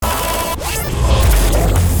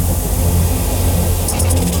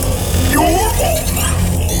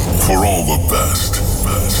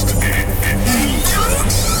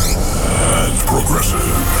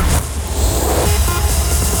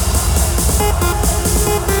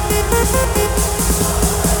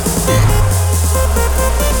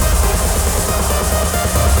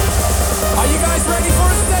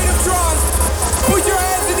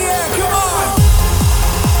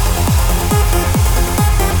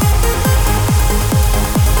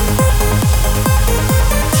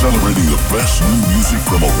best new music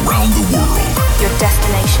from around the world. Your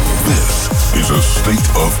destination. This is a state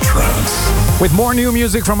of trance. With more new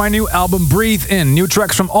music from my new album Breathe In, new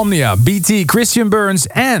tracks from Omnia, BT, Christian Burns,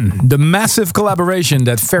 and the massive collaboration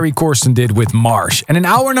that Ferry Corsten did with Marsh. And in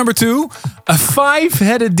hour number 2, a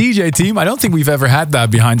 5-headed DJ team. I don't think we've ever had that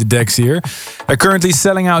behind the decks here. They're currently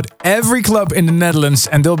selling out every club in the Netherlands,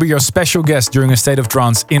 and they'll be your special guest during a State of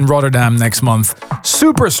Trance in Rotterdam next month.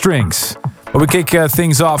 Super Strings. But we kick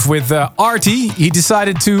things off with Artie. He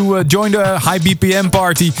decided to join the high BPM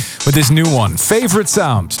party with his new one, Favorite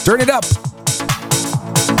Sound. Turn it up.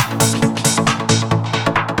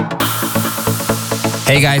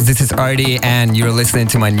 Hey guys, this is Artie and you're listening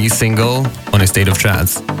to my new single on A State of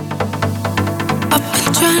Trance. I've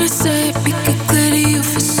been trying to say, make it clear to you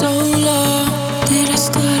for so long. Did I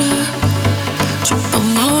stutter? Trip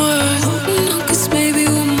on my words. Holding on, 'cause maybe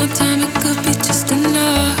one more time it could be just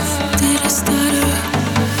enough. Did I stutter?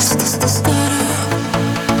 Just a stutter.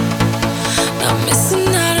 Not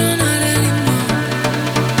missing out on not anymore.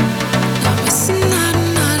 Not missing out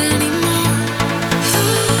on not anymore.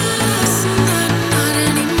 Missing out on not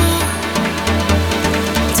anymore.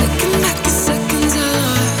 Taking back the seconds I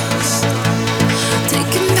lost.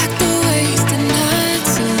 Taking back the wasted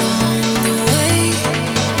nights along the way.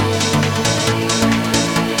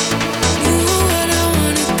 You were what I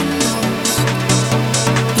wanted the most,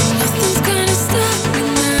 but nothing's gonna stop me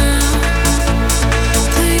now.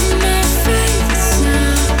 Playing my favorite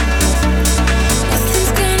sound.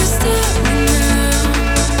 Nothing's gonna stop me now.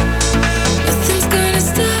 Nothing's gonna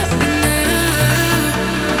stop me now.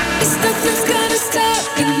 It's nothing's gonna stop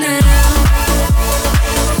me now.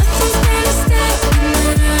 Nothing's gonna stop me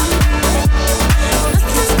now.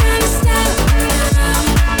 Nothing's gonna stop me now.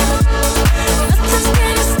 Nothing's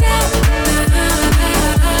gonna stop me now.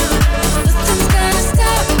 Nothing's gonna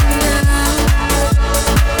stop me now.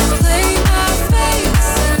 Play my favorite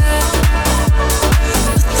sound.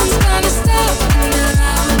 Nothing's gonna stop me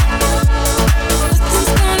now.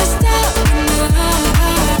 Nothing's gonna stop me now.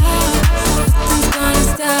 Nothing's gonna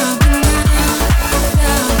stop me now.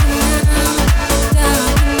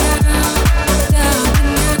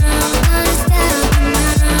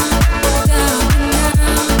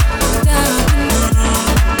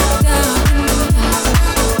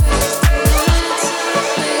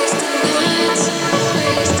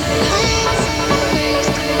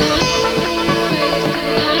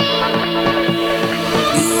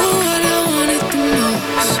 You were what I wanted the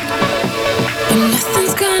most, but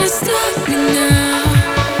nothing's gonna stop me now.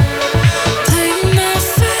 Playing my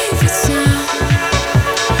favorite sound.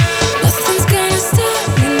 Nothing's gonna stop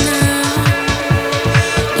me now.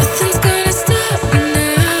 Nothing's gonna stop me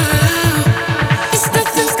now. It's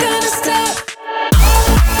nothing's gonna stop.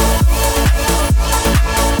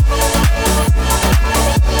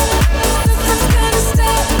 Nothing's gonna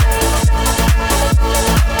stop.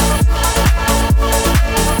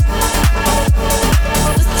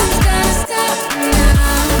 Nothing's gonna stop me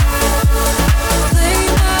now. Play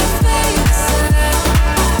my favorite sound.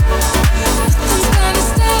 Nothing's gonna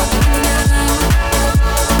stop me now.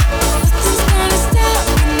 Nothing's gonna stop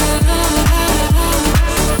me now.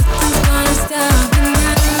 Nothing's gonna stop me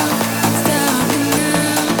now. Stop me now.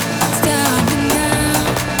 Stop me now.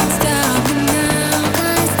 Stop me now.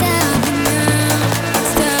 Stop me now.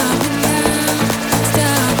 Stop me now. Stop me now.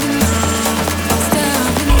 Stop me now.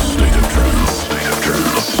 State of trance. State of trance. State of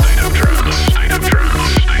trance. State of trance.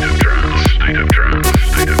 State of trance. State of trance.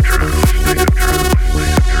 State of trance. State of trance.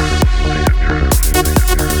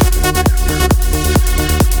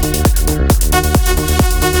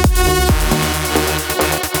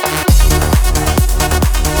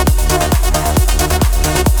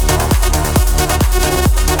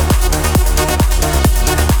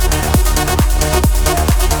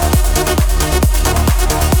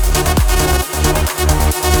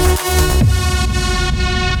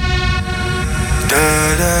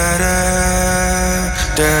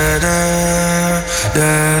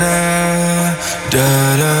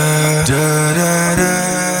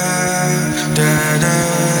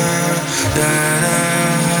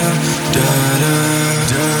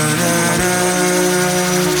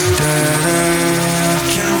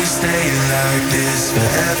 Can we stay like this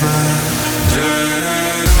forever?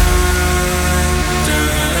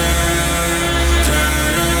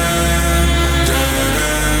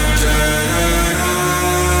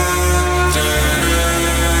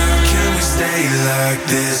 Can we stay like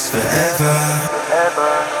this forever?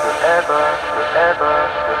 Forever, forever, forever,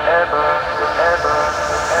 forever, forever,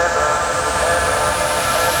 forever.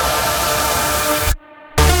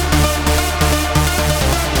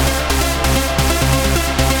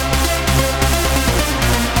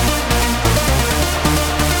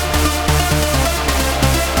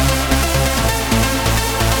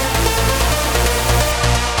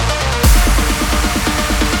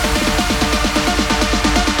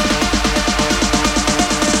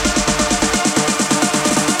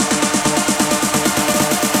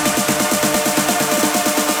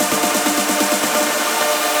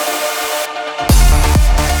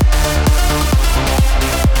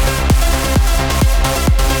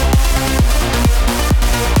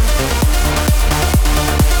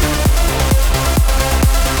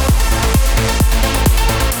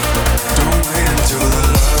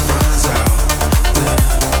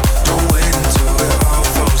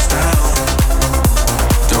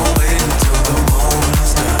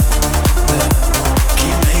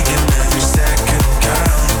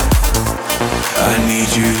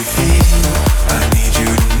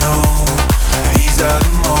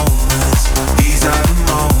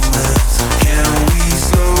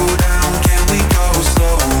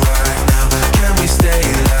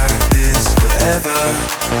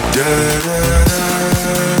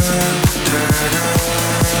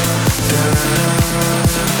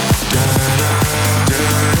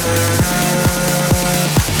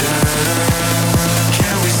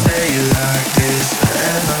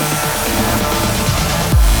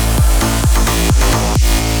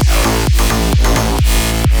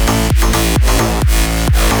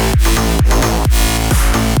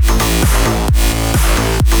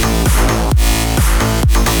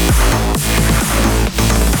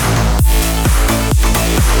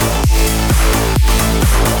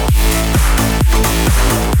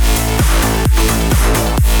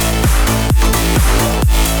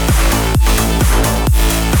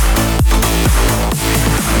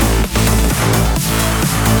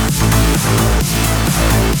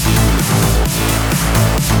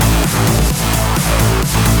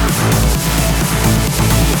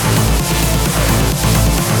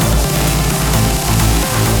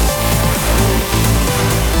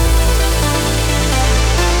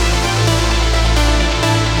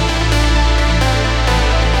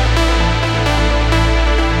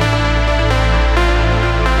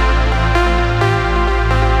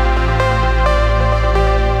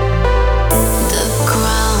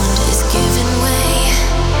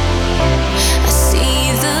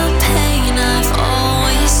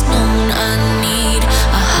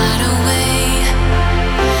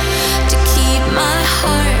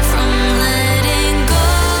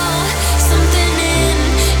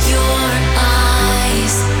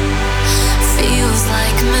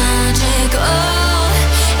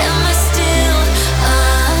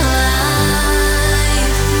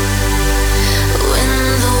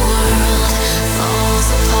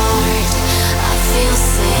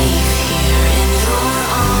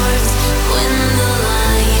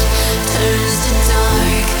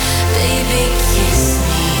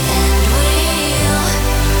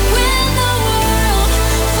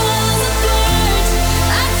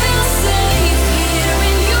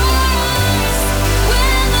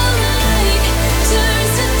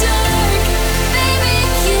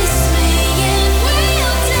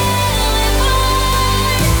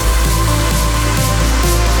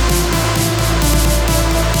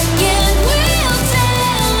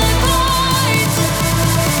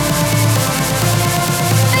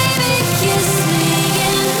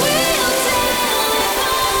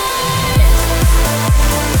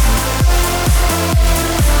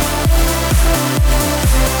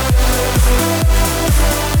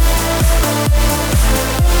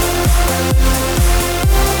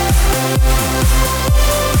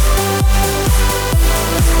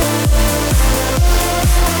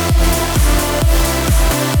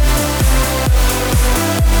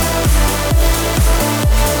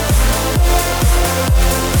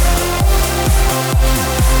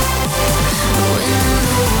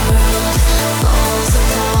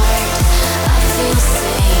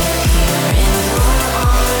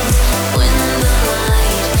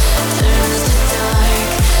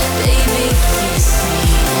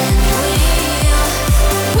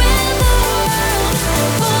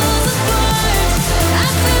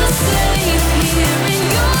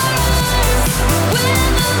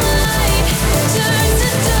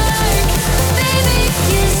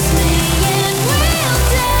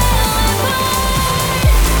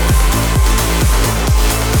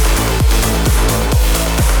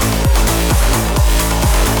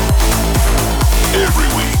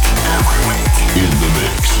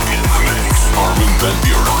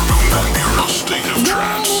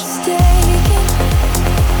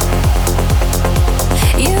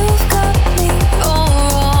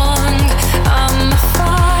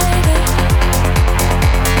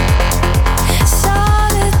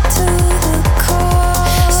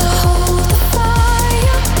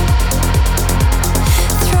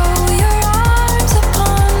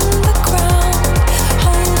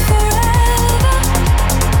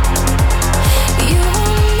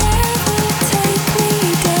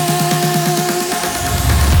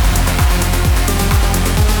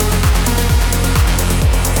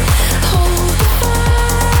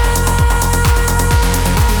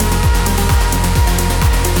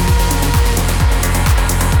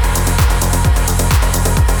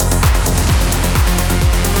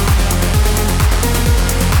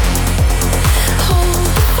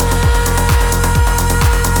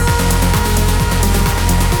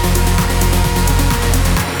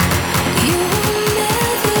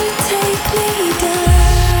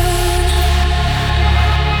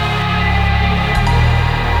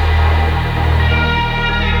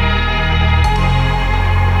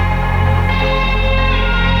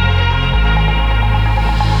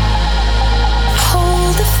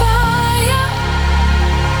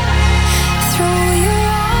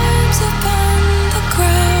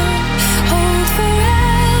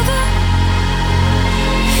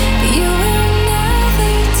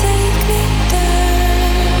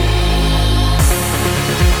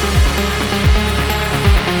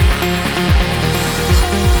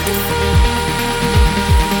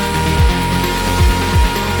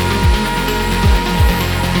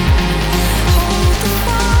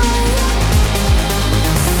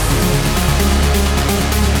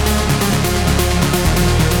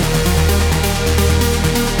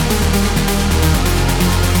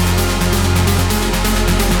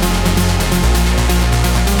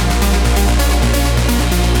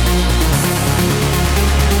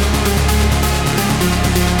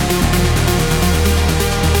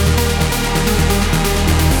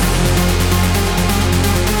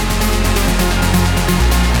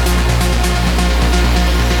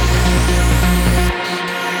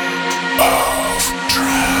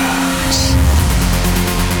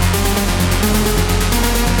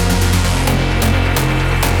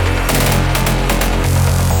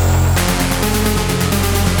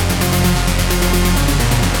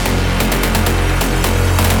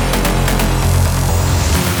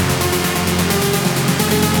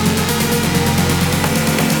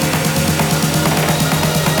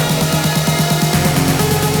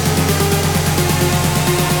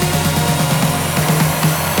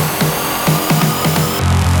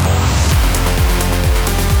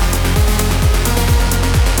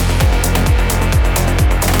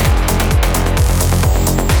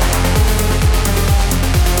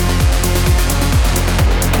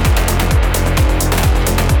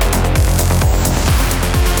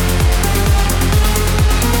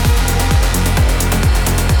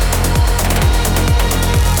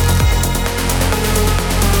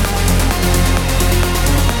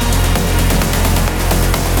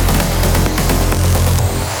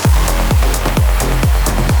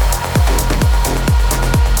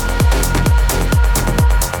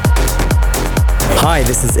 Hi,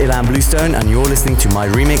 this is Ilan Bluestone, and you're listening to my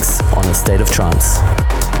remix on A State of Trance.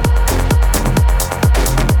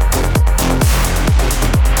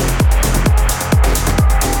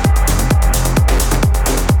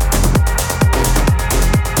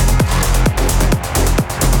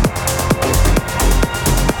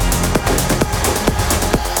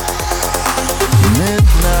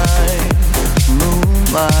 Midnight,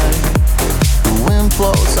 moonlight, the wind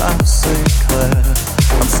blows out St. Clair.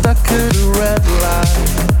 I'm stuck at a red light,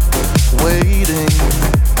 waiting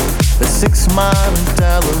at 6 Mile in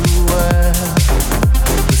Delaware.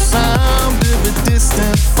 The sound of a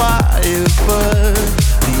distant firebird,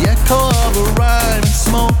 the echo of a ride and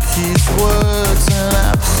Smokey's words, and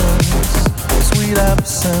absence, sweet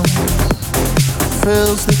absence,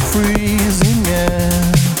 fills the freezing air.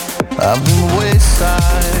 I've been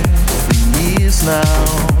wayside for years now,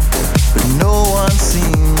 but no one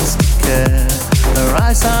seems to care. Their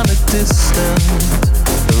eyes on a distant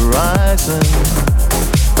horizon,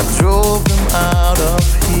 I drove them out of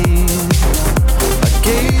here. I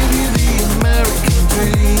gave you the American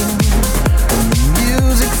dream and the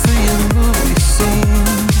music for your movie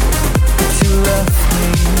scene, but you left me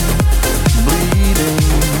bleeding.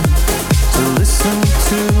 So listen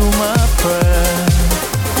to my prayer.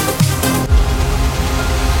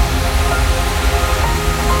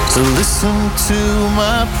 So listen to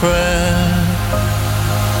my prayer.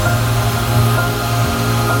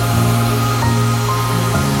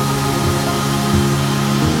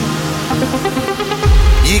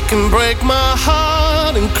 You can break my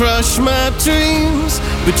heart and crush my dreams,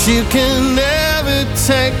 but you can never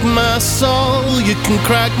take my soul. You can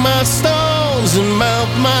crack my stones and melt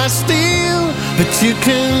my steel, but you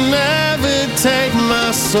can never take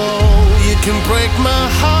my soul. You can break my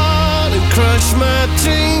heart and crush my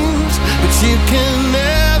dreams, but you can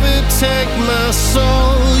never take my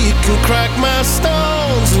soul. You can crack my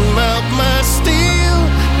stones and melt my steel,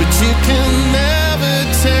 but you can never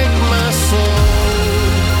take my soul.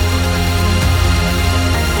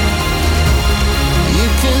 You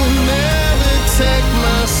can never take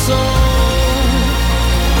my soul.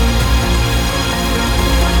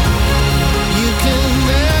 You can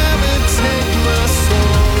never take my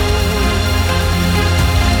soul.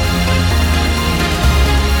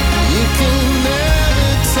 You can never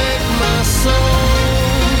take my soul.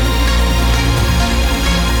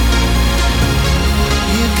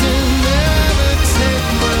 You can never take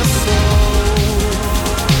my soul.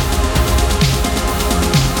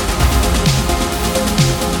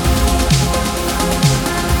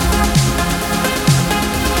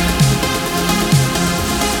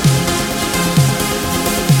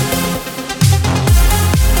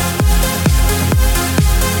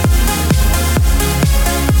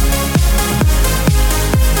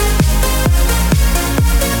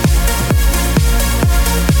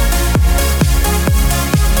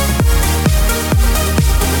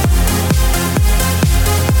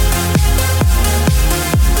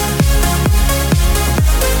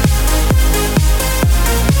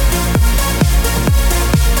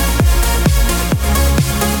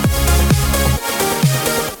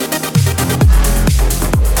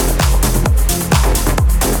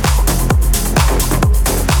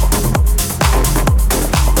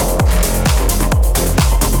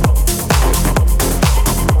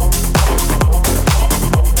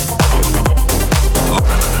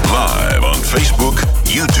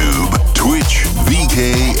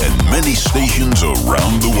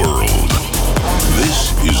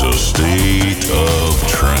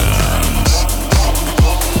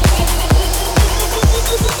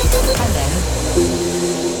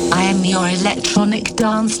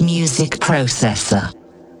 Dance music processor.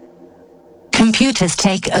 Computers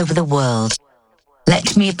take over the world.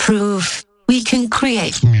 Let me prove we can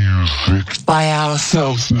create music by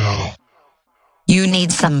ourselves now. You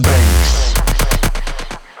need some breaks.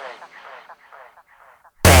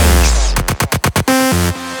 Bass.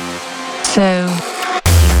 So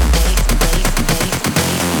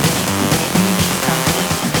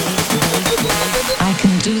I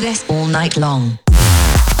can do this all night long.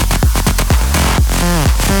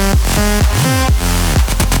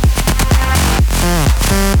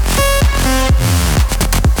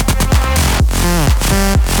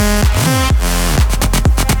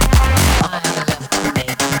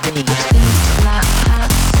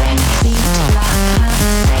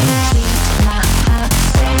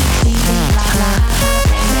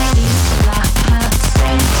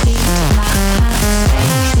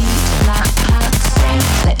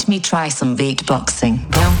 Let me try some beatboxing.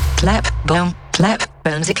 Boom, clap, boom, clap,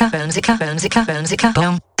 boomzika, boomzika, boomzika, boomzika,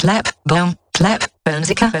 boom, clap, boom, clap,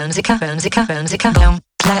 boomzika, boomzika, boomzika, boomzika, boom,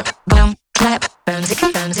 clap, boom, clap, boom.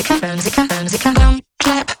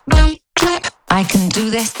 I can do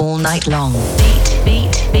this all night long. Beat,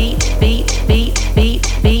 beat, beat, beat, beat, beat,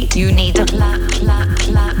 beat. You need a la, la,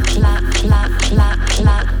 la, la, la, la,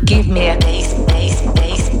 la. Give me a bass, bass,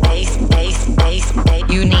 bass, bass, bass, bass, bass.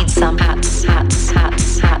 You need some hats, hats,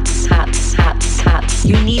 hats, hats, hats, hats, hats.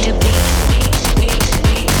 You need a beat, beat, beat,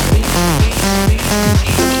 beat, beat, beat, beat,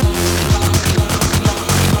 beat.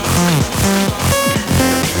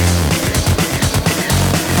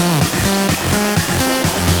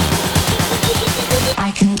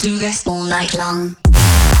 I can do this all night long.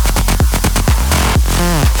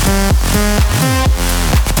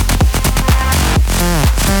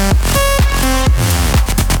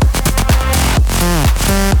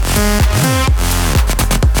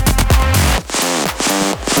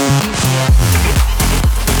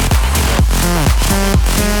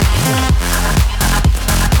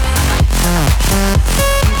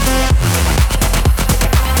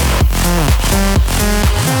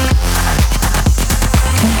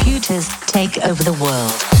 Computers take over the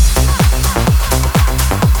world.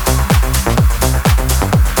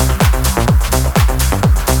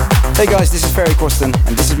 Hey guys, this is Ferry Corsten,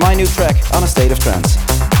 and this is my new track, On a State of Trance.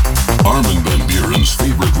 Armin van Buuren's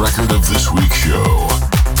favorite record of this week's show.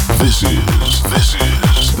 This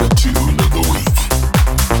is the tune of the week.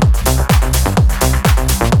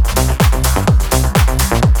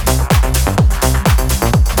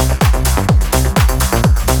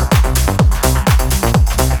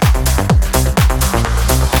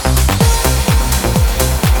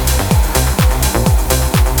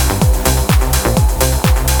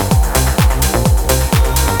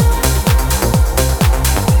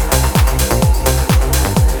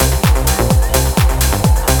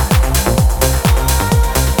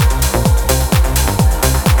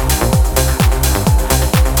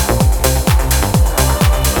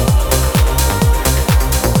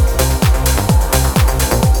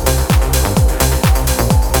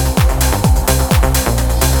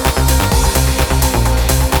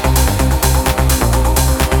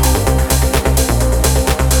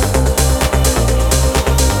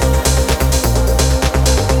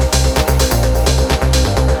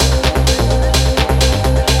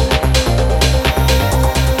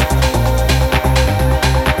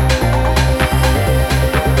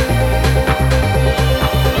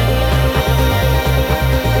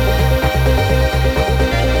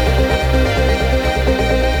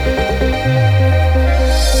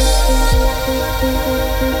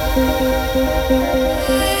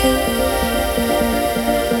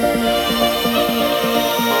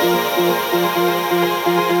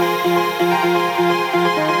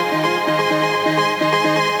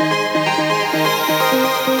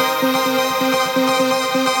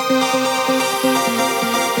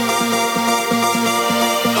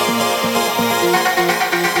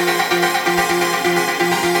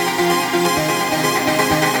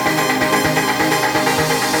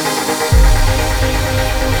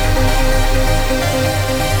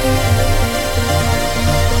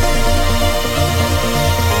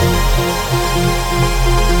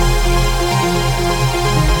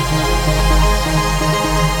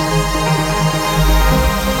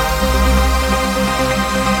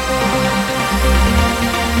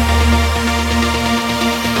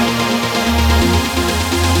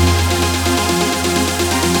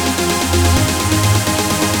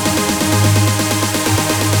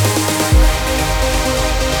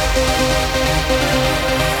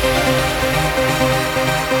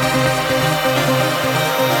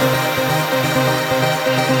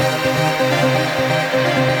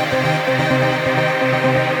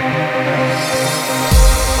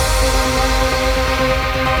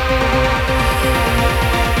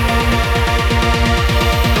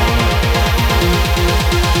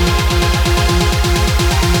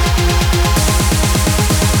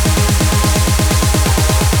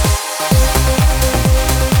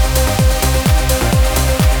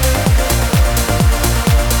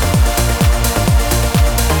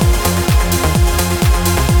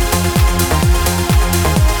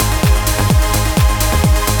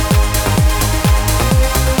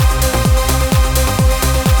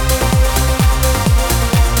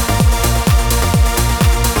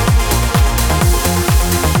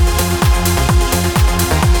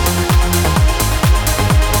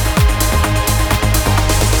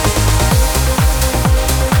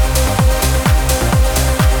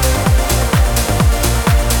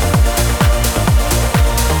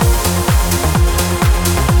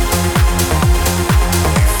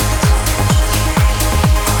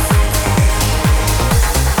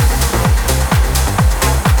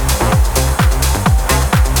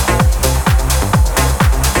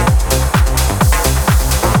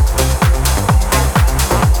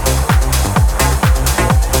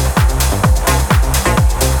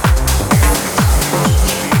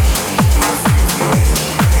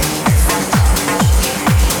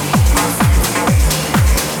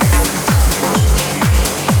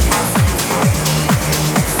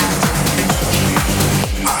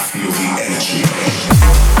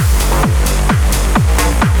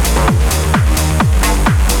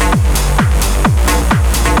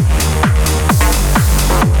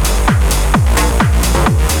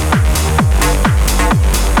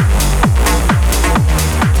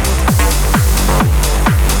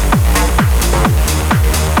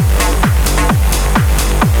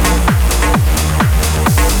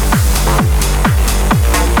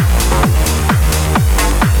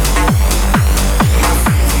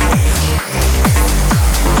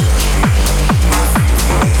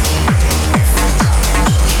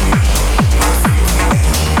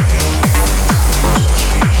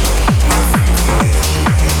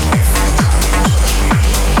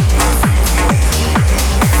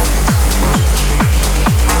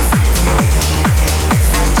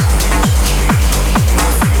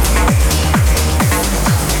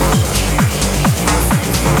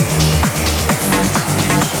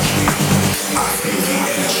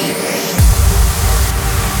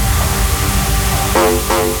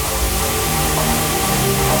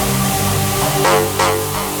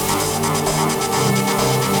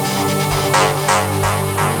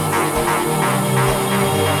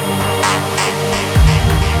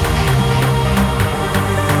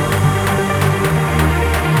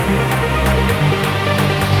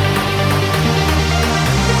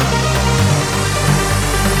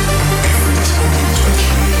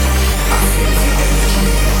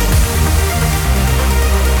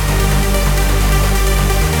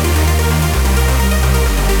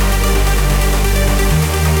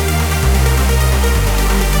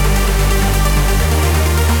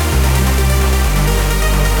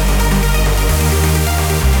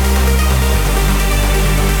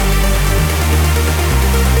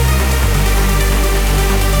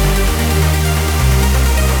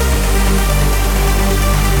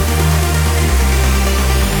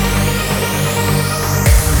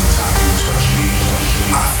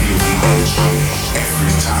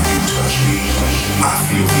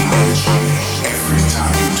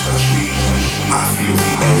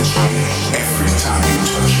 Every time you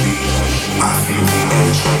touch me, I feel the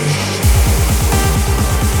energy.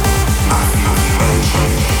 I feel the energy.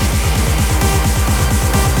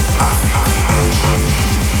 I feel the energy. I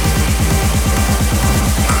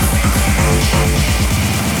feel the energy.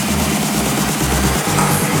 I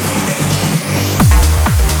feel the energy.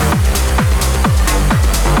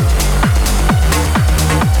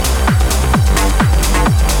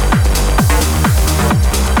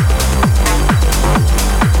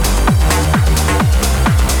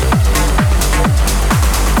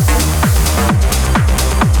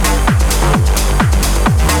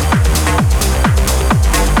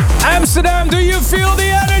 Amsterdam, do you feel the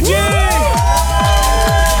energy?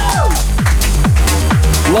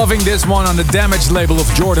 Loving this one on the Damage label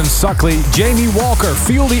of Jordan Suckley. Jamie Walker,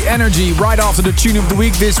 Feel the Energy, right after the Tune of the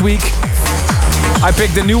Week this week. I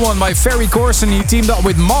picked a new one by Ferry Corsten. He teamed up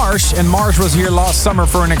with Marsh, and Marsh was here last summer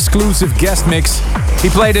for an exclusive guest mix. He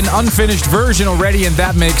played an unfinished version already in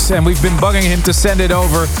that mix, and we've been bugging him to send it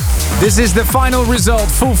over. This is the final result,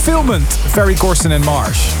 Fulfillment, Ferry Corsten and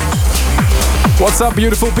Marsh. What's up,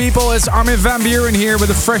 beautiful people? It's Armin van Buuren here with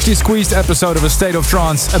a freshly squeezed episode of A State of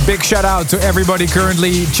Trance. A big shout out to everybody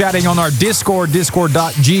currently chatting on our Discord,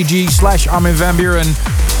 discord.gg/Armin van Buuren.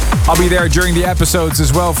 I'll be there during the episodes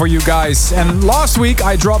as well for you guys. And last week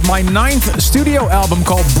I dropped my 9th studio album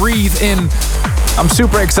called Breathe In. I'm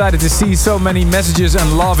super excited to see so many messages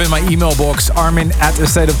and love in my email box,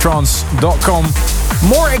 armin@astateoftrance.com.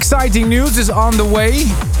 More exciting news is on the way.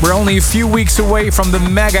 We're only a few weeks away from the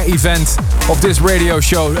mega event of this radio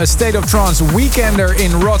show, A State of Trance Weekender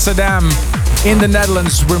in Rotterdam in the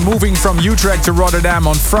Netherlands. We're moving from Utrecht to Rotterdam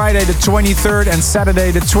on Friday the 23rd and Saturday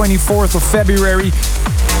the 24th of February.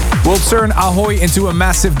 We'll turn Ahoy into a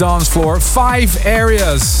massive dance floor, 5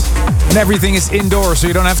 areas, and everything is indoors, so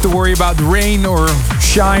you don't have to worry about rain or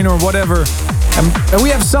shine or whatever. And we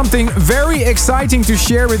have something very exciting to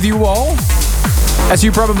share with you all. As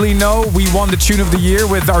you probably know, we won the Tune of the Year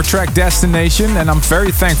with our track Destination, and I'm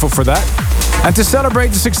very thankful for that. And to celebrate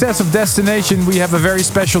the success of Destination, we have a very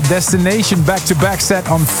special Destination back-to-back set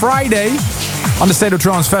on Friday on the State of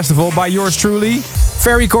Trance Festival by yours truly,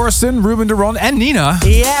 Ferry Corsten, Ruben de Ronde, and Nina.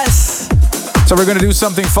 Yes! So we're going to do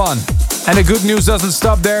something fun. And the good news doesn't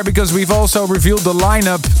stop there, because we've also revealed the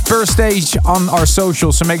lineup per stage on our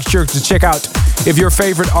socials. So make sure to check out if your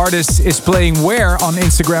favorite artist is playing where on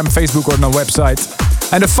Instagram, Facebook, or on our website.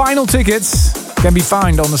 And the final tickets can be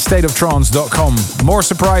found on thestateoftrance.com. More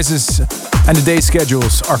surprises and the day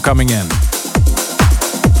schedules are coming in.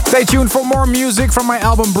 Stay tuned for more music from my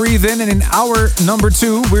album Breathe In. And in hour number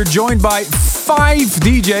 2, we're joined by 5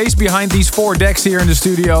 DJs behind these 4 decks here in the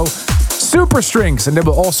studio. Super Strings, and they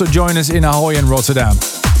will also join us in Ahoy and Rotterdam.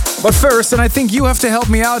 But first, and I think you have to help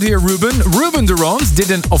me out here, Ruben de Ronde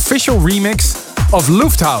did an official remix of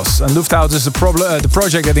Lufthaus. And Lufthaus is the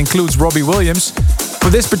project that includes Robbie Williams. For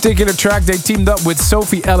this particular track, they teamed up with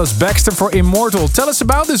Sophie Ellis Baxter for Immortal. Tell us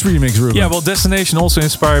about this remix, Ruben. Yeah, well, Destination also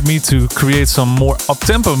inspired me to create some more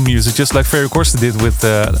up-tempo music, just like Ferry Corsten did with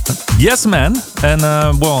Yes Man. And,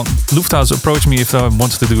 Lufthaus approached me if I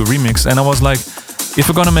wanted to do a remix. And I was like, if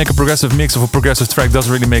we're gonna make a progressive mix of a progressive track,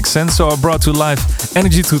 doesn't really make sense. So I brought to life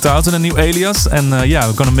Energy 2000, a new alias. And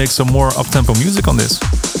we're gonna make some more up-tempo music on this.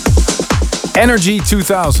 Energy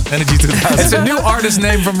 2000. Energy 2000. It's a new artist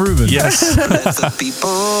name from Ruben. Yes.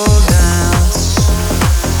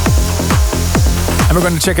 And we're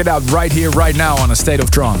going to check it out right here, right now on A State of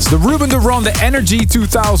Trance. The Ruben de Ronde, the Energy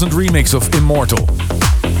 2000 remix of Immortal.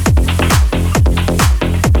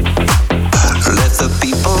 Let the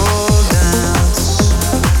people dance.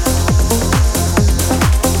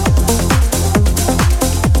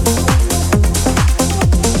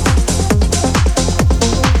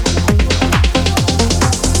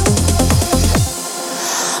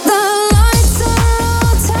 The lights are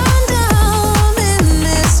all turned down in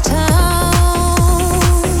this town,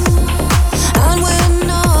 and we're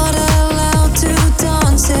not allowed to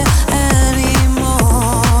dance it anymore.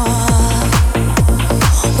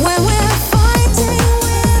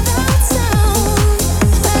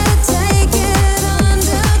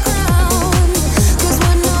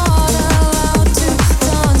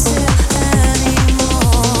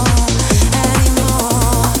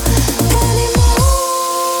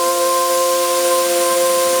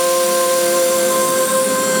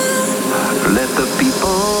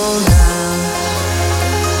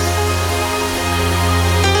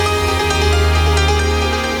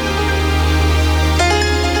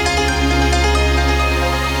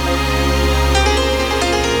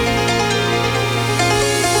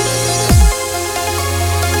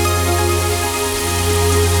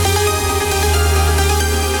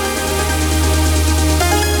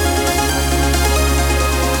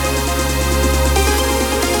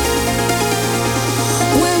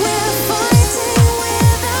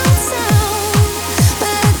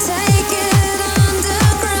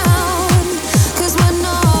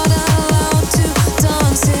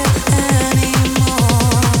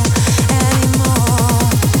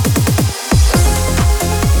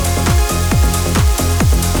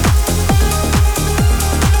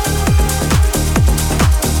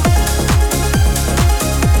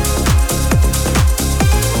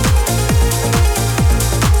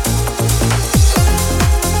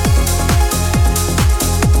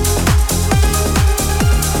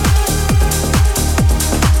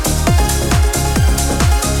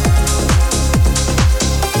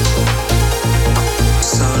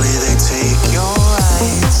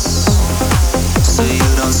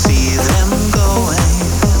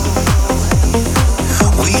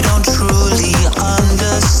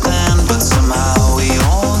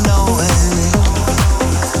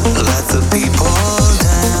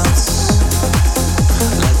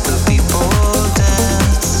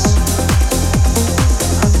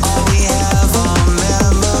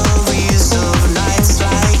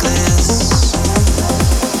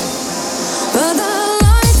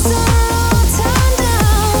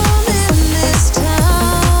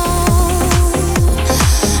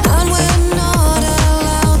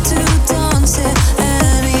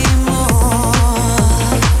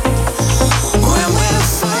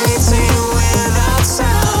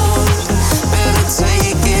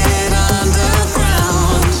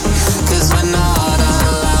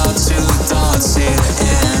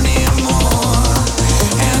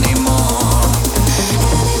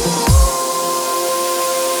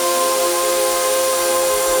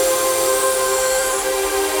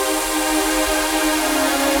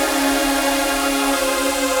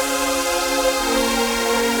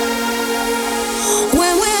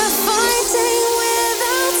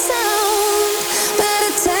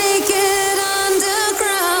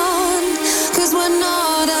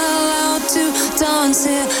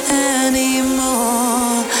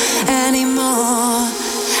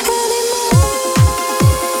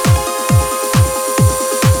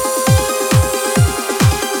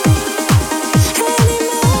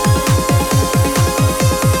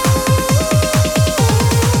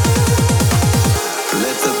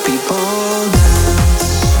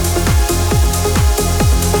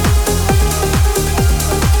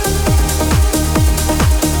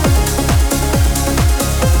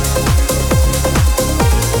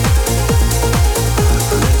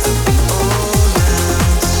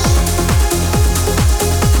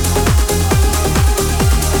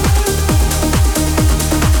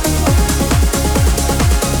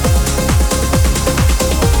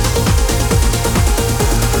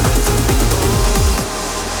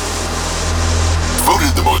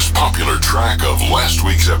 voted the most popular track of last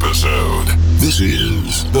week's episode. This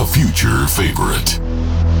is the Future Favorite.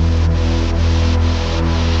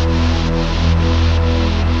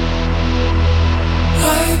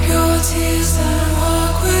 Wipe your tears and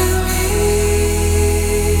walk with me.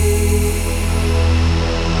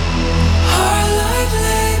 Our life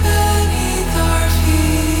lay beneath our feet.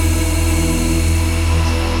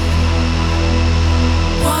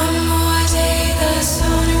 One more day, the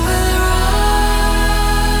sun will rise.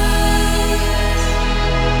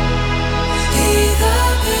 Leave the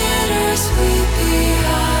bittersweet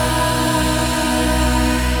behind.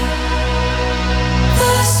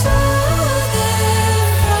 The soothing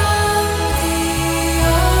from the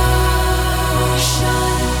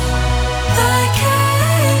ocean, the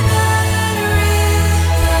cave and rid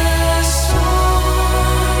the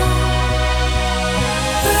storm.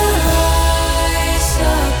 Will rise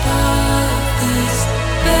above this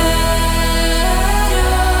bed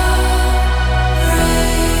of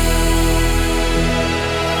rain.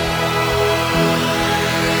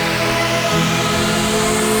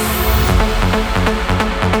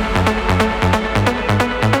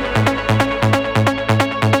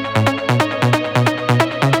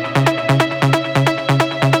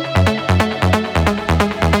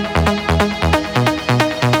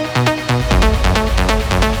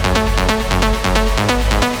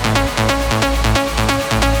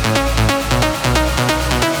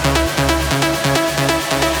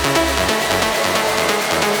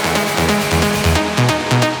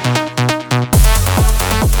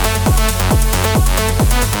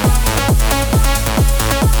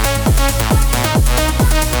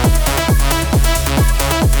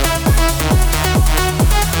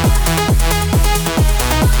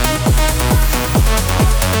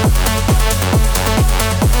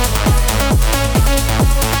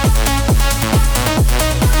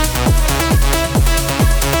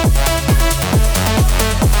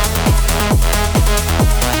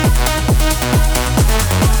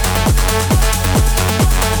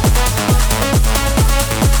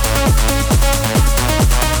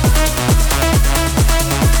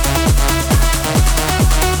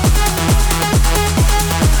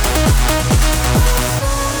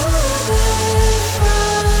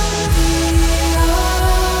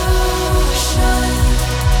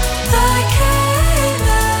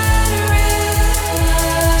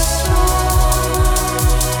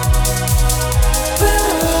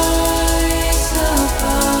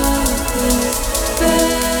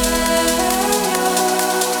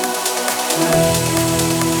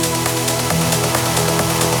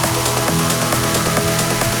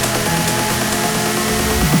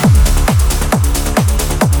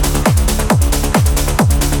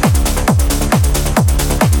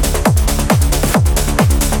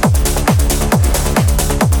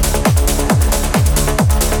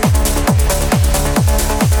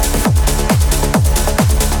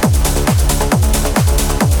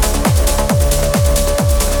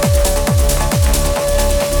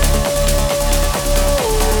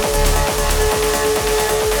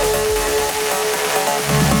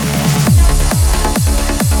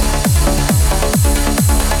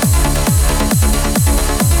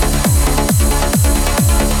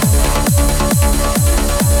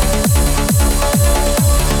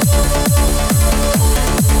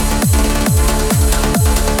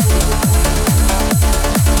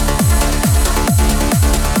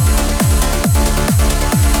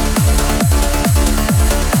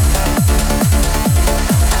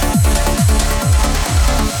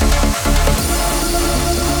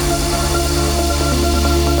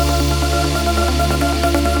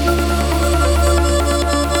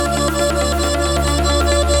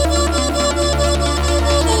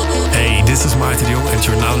 and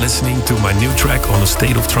you're now listening to my new track on A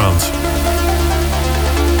State of Trance.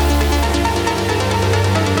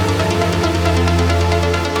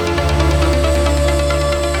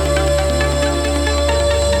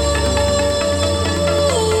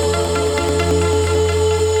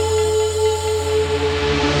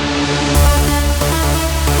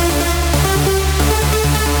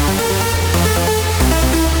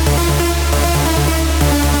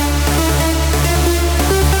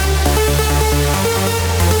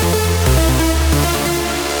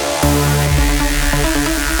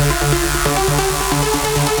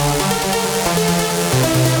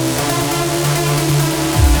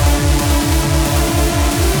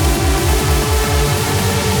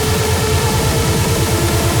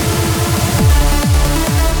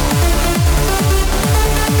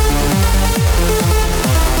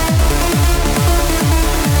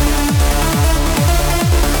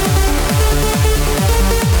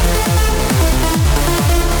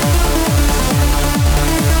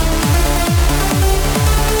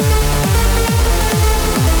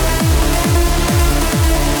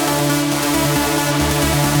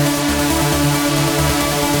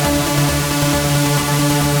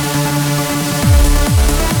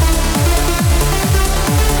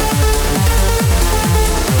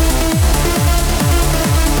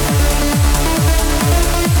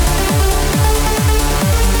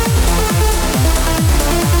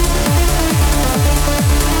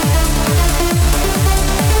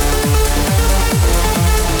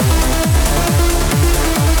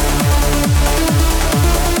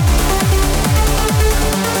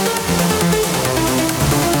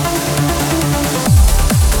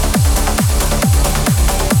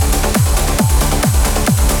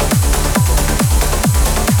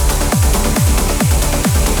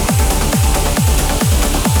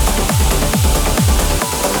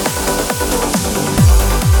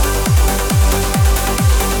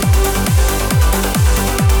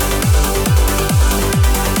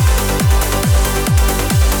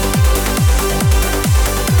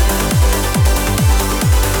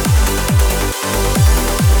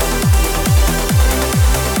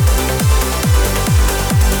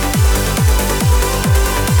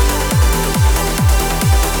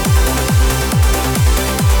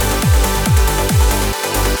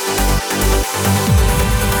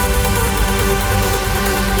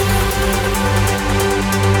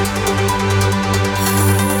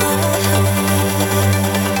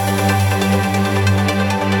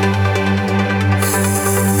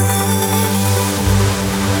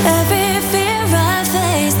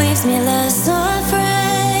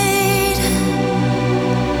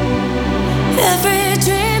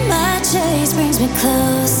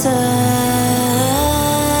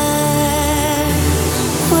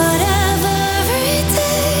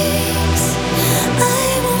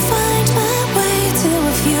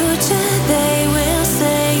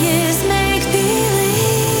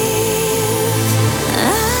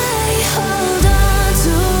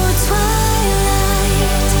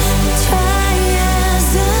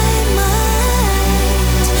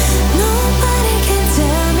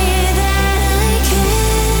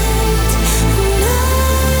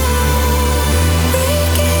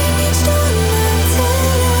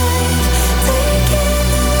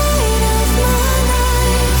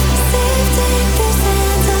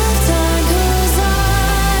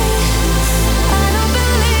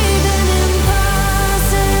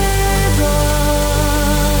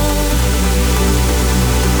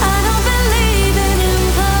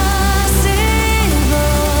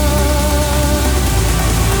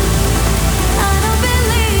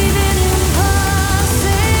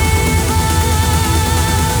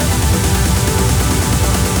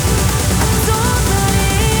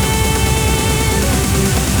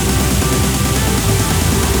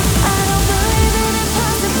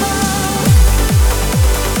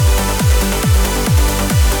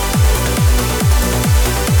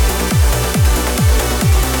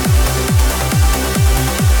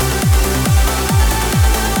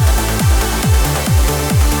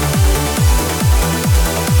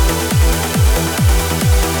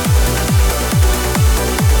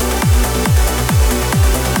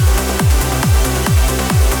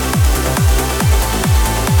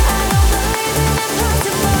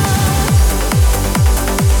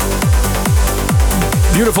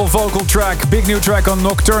 Beautiful vocal track, big new track on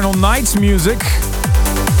Nocturnal Nights Music.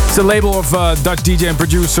 It's the label of Dutch DJ and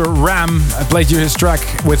producer Ram. I played you his track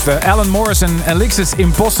with Alan Morris and Alexis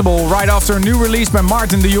Impossible right after a new release by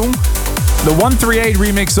Martin de Jong, the 138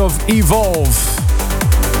 remix of Evolve.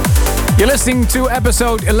 You're listening to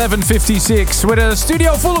episode 1156 with a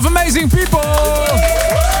studio full of amazing people.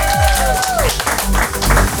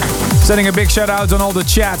 Sending a big shout out on all the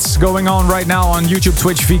chats going on right now on YouTube,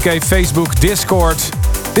 Twitch, VK, Facebook, Discord.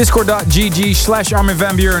 Discord.gg/Armin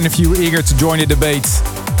van Buuren if you're eager to join the debate.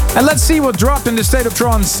 And let's see what dropped in the State of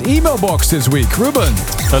Trance email box this week. Ruben.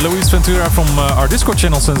 Luis Ventura from our Discord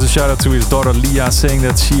channel sends a shout out to his daughter Lia, saying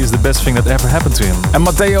that she is the best thing that ever happened to him. And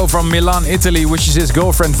Matteo from Milan, Italy wishes his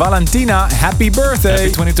girlfriend Valentina happy birthday.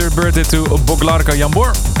 Happy 23rd birthday to Boglarka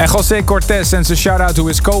Jambor. And Jose Cortez sends a shout out to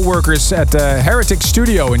his co-workers at Heretic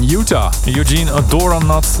Studio in Utah. Eugene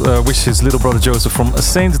Doranat wishes his little brother Joseph from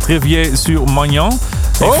Saint-Trivier-sur-Magnan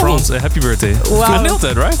in France a happy birthday. Wow. I nailed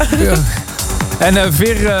that, right? Yeah. And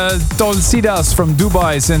Vir Tolsidas from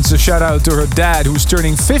Dubai sends a shout out to her dad who's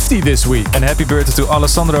turning 50 this week. And happy birthday to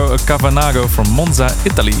Alessandro Cavanago from Monza,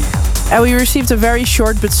 Italy. And we received a very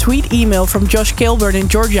short but sweet email from Josh Kilburn in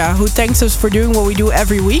Georgia, who thanks us for doing what we do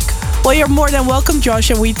every week. Well, you're more than welcome, Josh,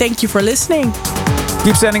 and we thank you for listening.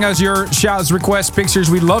 Keep sending us your shouts, requests, pictures.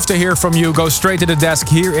 We'd love to hear from you. Go straight to the desk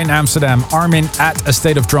here in Amsterdam,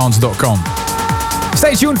 armin@astateoftrance.com.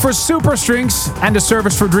 Stay tuned for Super Strings and the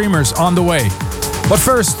Service for Dreamers on the way. But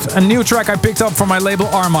first, a new track I picked up from my label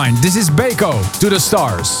Armine. This is Beko, To the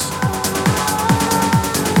Stars.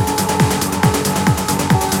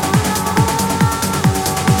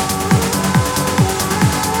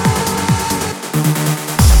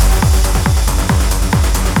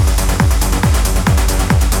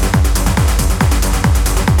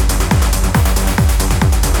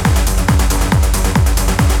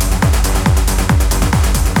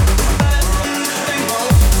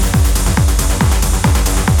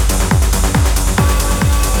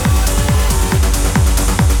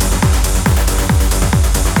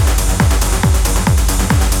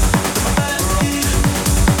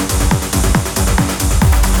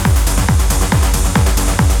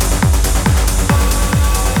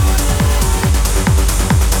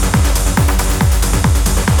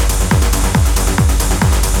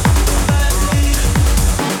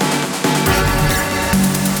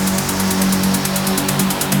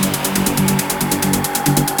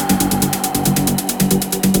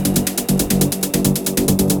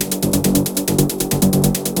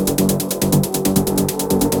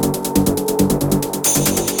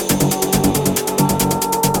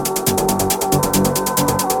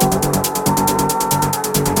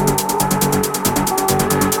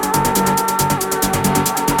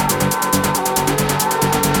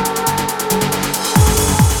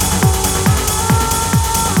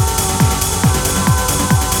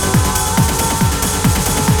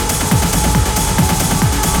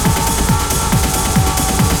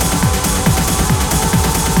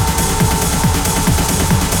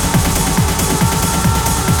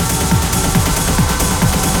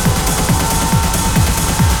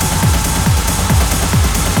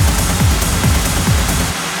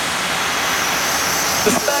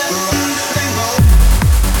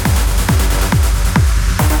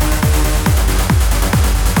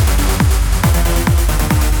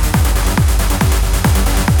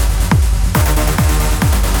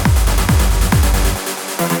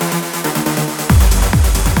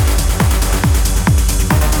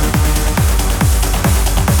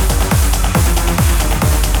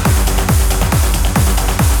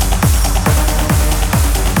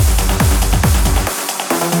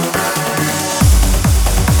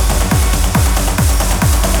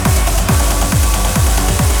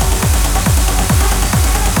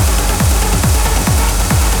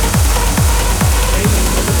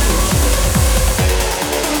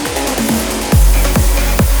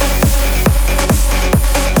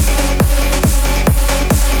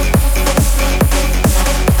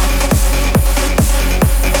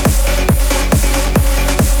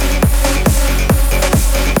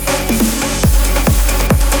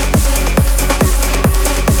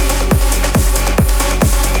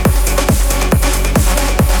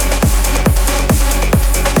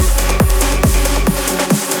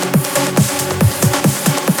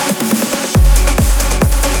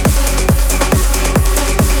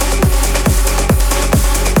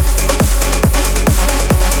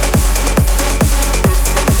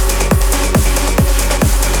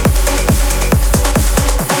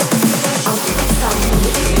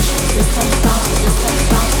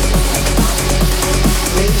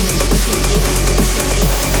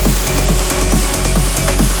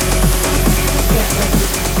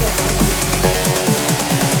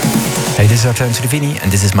 is Artem Sudivini,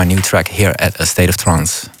 and this is my new track here at A State of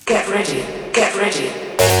Trance. Get ready, get ready.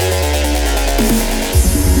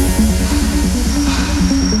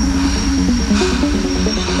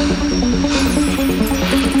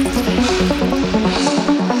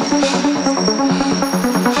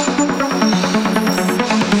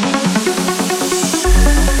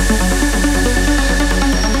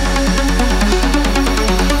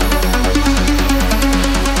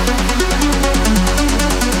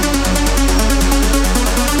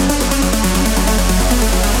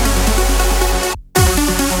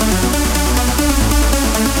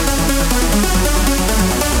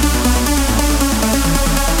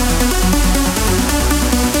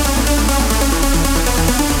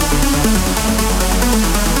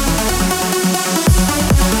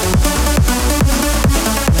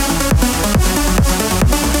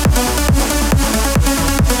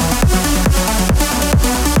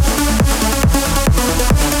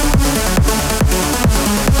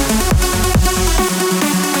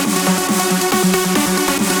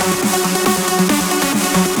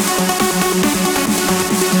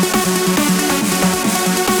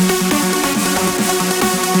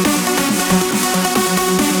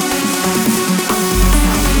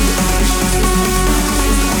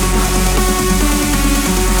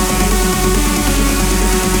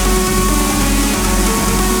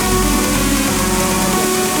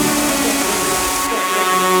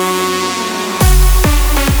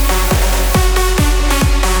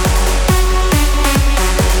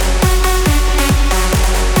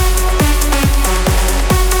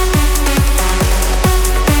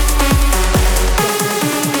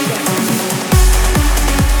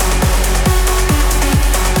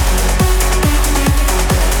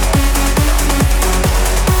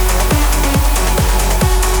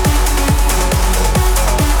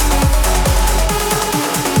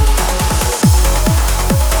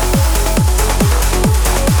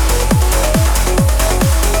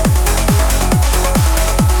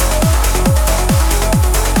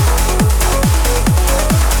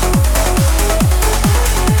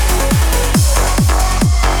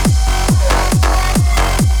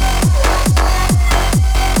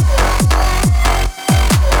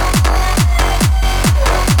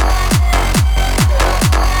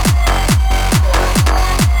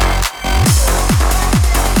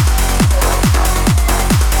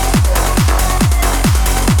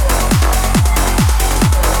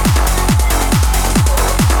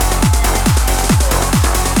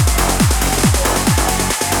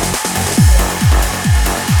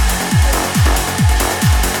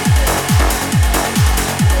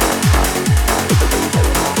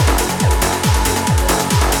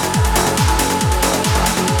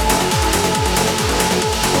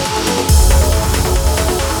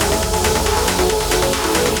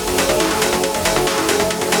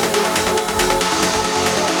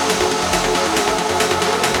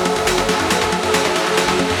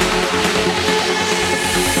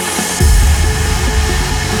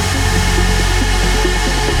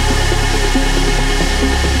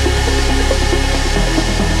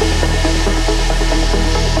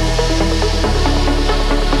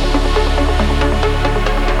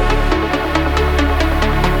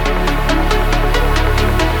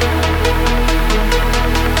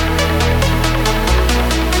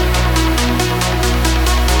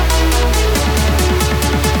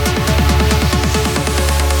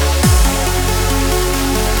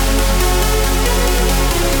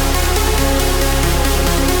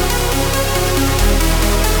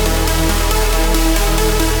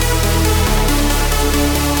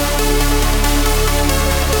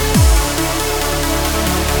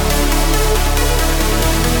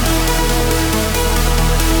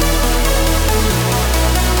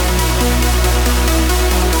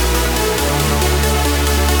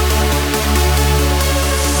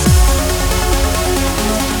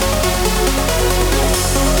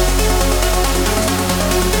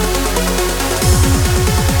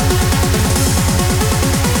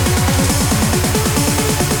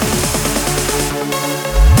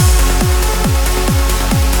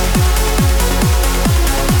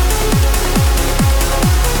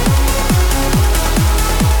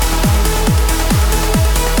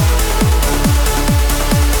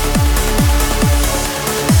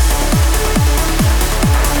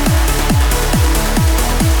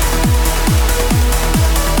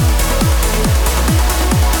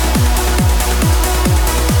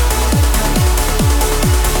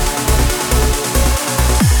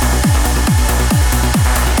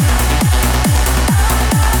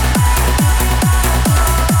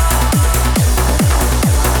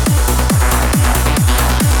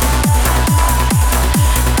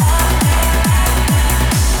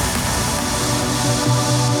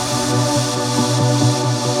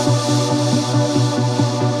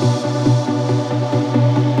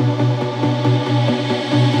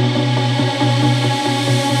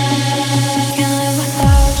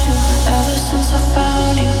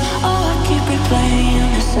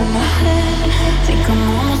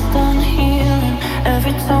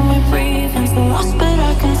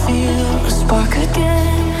 spark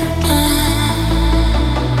again.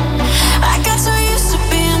 I got so used to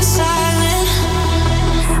being silent.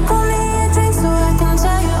 Pour me a drink so I can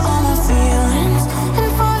tell you all my feelings.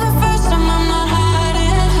 And for the first time I'm not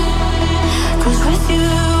hiding. 'Cause with you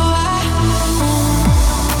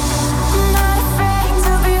I'm not afraid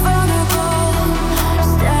to be vulnerable.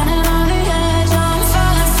 Standing on the edge, I'm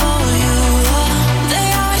falling for you. They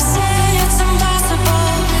always say it's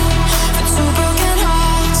impossible for two broken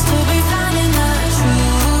hearts to be finding the truth.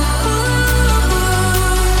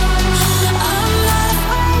 I'm not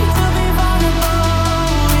afraid to be vulnerable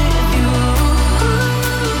with you.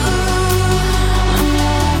 I'm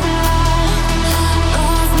never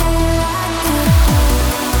love me like you.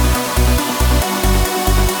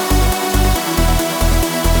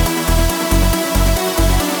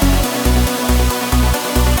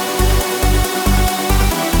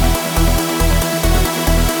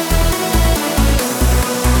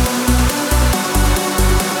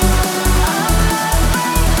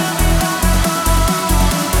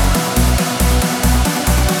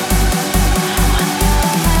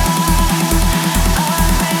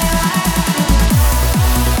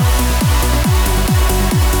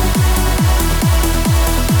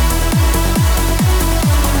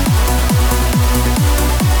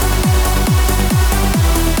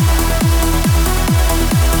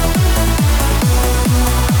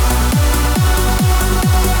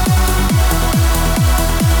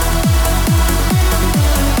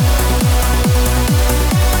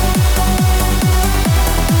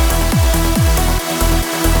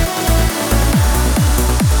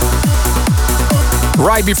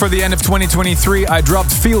 Right before the end of 2023, I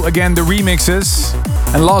dropped Feel Again, the remixes.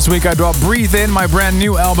 And last week I dropped Breathe In, my brand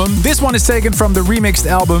new album. This one is taken from the remixed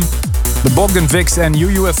album, the Bogdan Vix and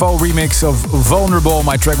UUFO remix of Vulnerable,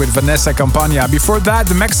 my track with Vanessa Campagna. Before that,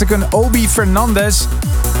 the Mexican Obi Fernandez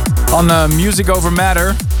on Music Over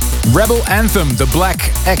Matter, Rebel Anthem, the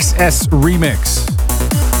Black XS remix.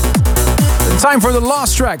 Time for the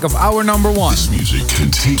last track of hour number 1. This music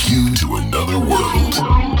can take you to another world.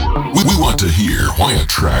 We want to hear why a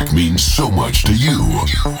track means so much to you.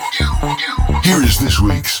 Here is this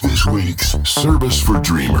week's Service for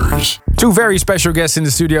Dreamers. Two very special guests in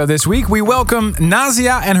the studio this week. We welcome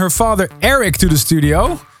Nazia and her father Eric to the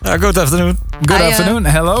studio. Good afternoon. Good afternoon.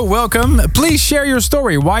 Hello, welcome. Please share your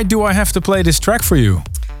story. Why do I have to play this track for you?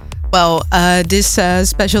 Well, this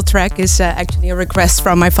special track is actually a request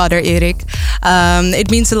from my father, Erik. It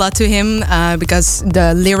means a lot to him because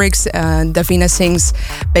the lyrics Davina sings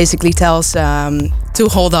basically tells to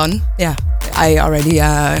hold on. Yeah, I already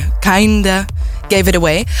kinda gave it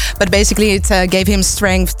away. But basically it gave him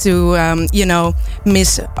strength to,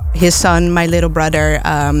 miss his son, my little brother,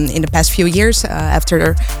 in the past few years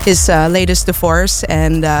after his latest divorce.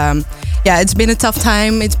 And it's been a tough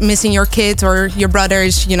time. It's missing your kid or your brother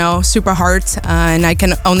is, super hard. And I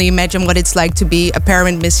can only imagine what it's like to be a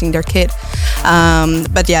parent missing their kid.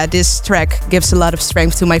 But this track gives a lot of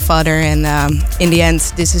strength to my father. And in the end,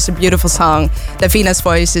 this is a beautiful song. Davina's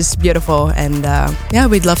voice is beautiful. And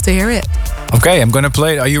we'd love to hear it. Okay, I'm going to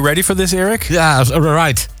play it. Are you ready for this, Eric? Yeah,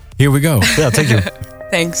 right. Here we go. Yeah, thank you.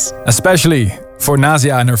 Thanks. Especially for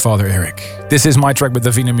Nazia and her father, Eric. This is my track with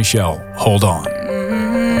Davina Michelle. Hold on.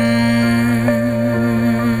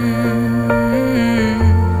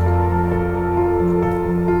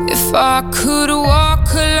 If I could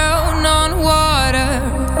walk alone on water,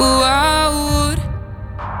 I would.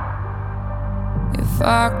 If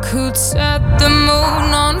I could set the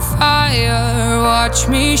moon on fire, watch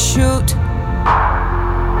me shoot.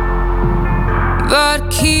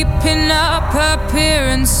 But keeping up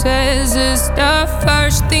appearances is the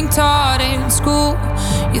first thing taught in school.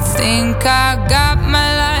 You think I got my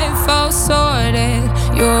life all sorted,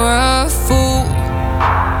 you're a fool.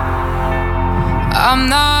 I'm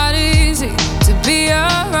not easy to be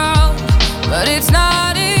around, but it's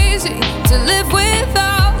not easy to live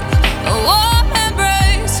without a warm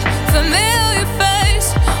embrace, familiar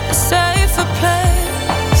face, a safer place.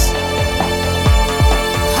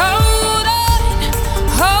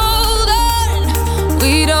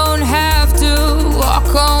 We don't have to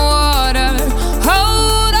walk on water.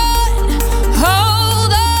 Hold on.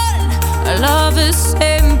 Our love is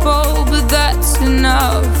simple, but that's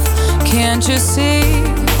enough. Can't you see?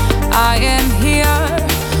 I am here.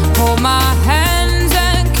 Hold my hands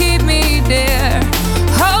and keep me dear.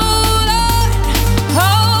 Hold on.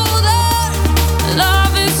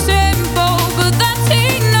 Love is simple, but that's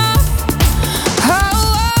enough.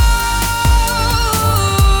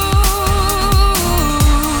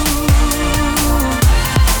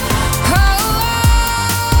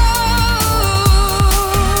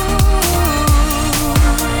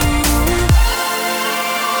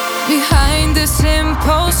 a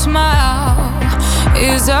simple smile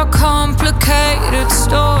is a complicated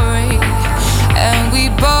story. And we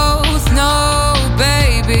both know,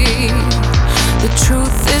 baby, the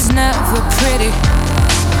truth is never pretty.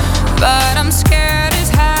 But I'm scared as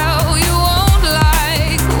hell you won't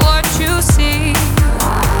like what you see.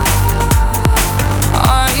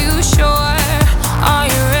 Are you sure? Are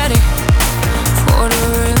you ready for the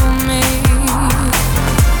real me?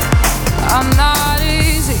 I'm not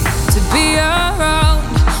easy to be around,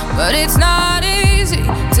 but it's not easy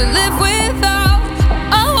to live without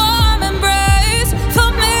a warm embrace,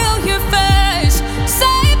 familiar face,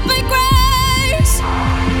 saving grace.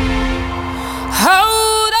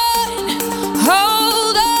 Hold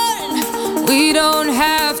on, we don't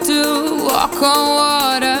have to walk on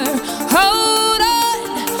water. Hold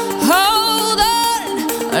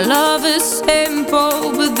on, our love is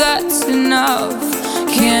simple, but that's enough.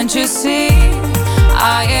 Can't you see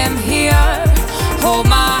I am here? Hold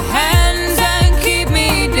my hands and keep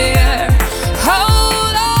me dear.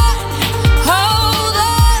 Hold on,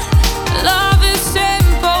 love is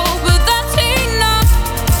simple, but that's enough.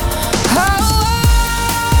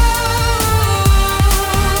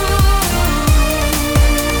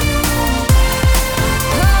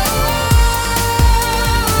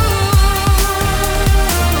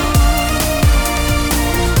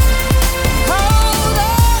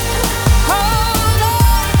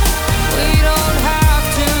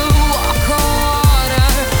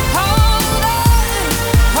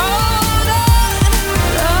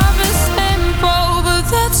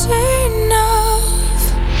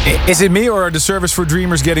 Is it me or are the service for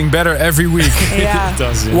dreamers getting better every week? Yeah. It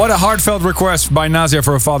does, yeah. What a heartfelt request by Nazia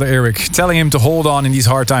for her father Eric, telling him to hold on in these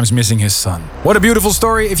hard times missing his son. What a beautiful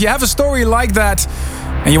story. If you have a story like that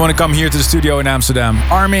and you want to come here to the studio in Amsterdam,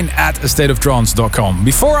 armin@astateoftrance.com.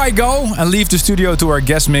 Before I go and leave the studio to our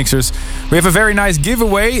guest mixers, we have a very nice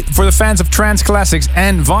giveaway for the fans of trance classics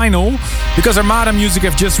and vinyl, because Armada Music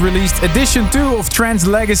have just released edition 2 of Trance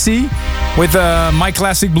Legacy with My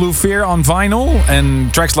Classic Blue Fear on vinyl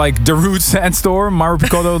and tracks like The Roots, Sandstorm, Mario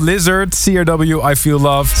Picotto, Lizard, CRW, I Feel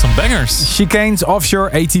Love. Some bangers. Chicanes,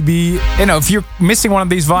 Offshore, ATB. You know, if you're missing one of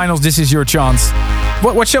these vinyls, this is your chance.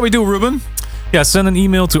 What shall we do, Ruben? Yeah, send an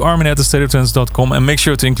email to armin@astateoftrance.com and make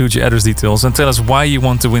sure to include your address details and tell us why you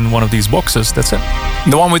want to win one of these boxes. That's it.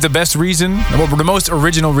 The one with the best reason, the most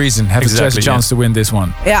original reason, has a chance to win this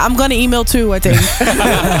one. Yeah, I'm gonna email too, I think.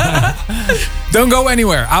 Don't go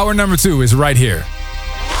anywhere. Hour number 2 is right here.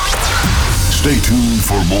 Stay tuned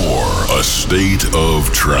for more A State of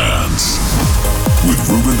Trance with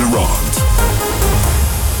Ruben de Ronde.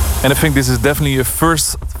 And I think this is definitely a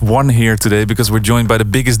first one here today, because we're joined by the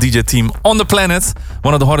biggest DJ team on the planet.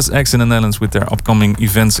 One of the hottest acts in the Netherlands with their upcoming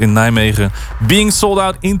events in Nijmegen being sold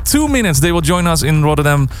out in 2 minutes. They will join us in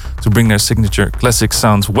Rotterdam to bring their signature classic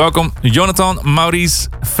sounds. Welcome Jonathan, Maurice,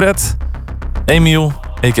 Fred, Emil,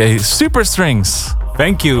 aka Super Strings.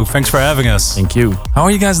 Thank you. Thanks for having us. Thank you. How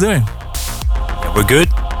are you guys doing? Yeah, we're good.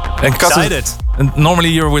 And Cas excited. And normally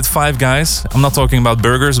you're with 5 guys. I'm not talking about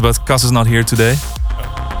burgers, but Cas is not here today.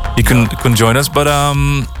 He couldn't join us, but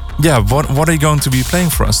yeah, what are you going to be playing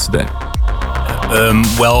for us today?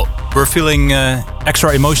 Well, we're feeling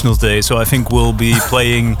extra emotional today, so I think we'll be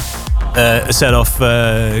playing a set of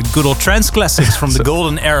good old trance classics from the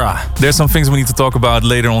golden era. There's some things we need to talk about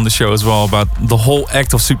later on the show as well, about the whole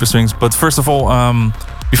act of Super Strings. But first of all,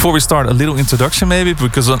 before we start, a little introduction maybe,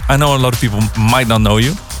 because I know a lot of people might not know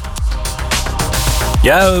you.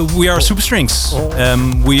 Yeah, we are Super Strings.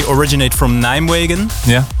 We originate from Nijmegen.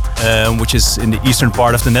 Yeah. Which is in the eastern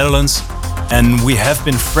part of the Netherlands. And we have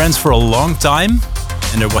been friends for a long time.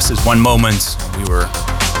 And there was this one moment we were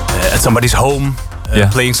at somebody's home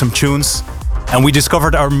playing some tunes. And we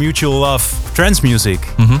discovered our mutual love of trance music.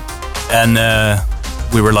 Mm-hmm. And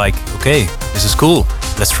we were like, okay, this is cool.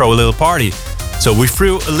 Let's throw a little party. So we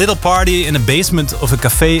threw a little party in the basement of a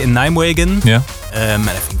cafe in Nijmegen. Yeah. And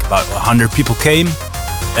I think about 100 people came.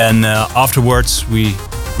 And afterwards we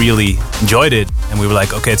really enjoyed it, and we were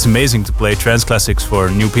like, okay, it's amazing to play trance classics for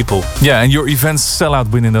new people. Yeah, and your events sell out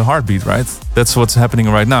within a heartbeat, right? That's what's happening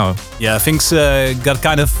right now. Yeah, things got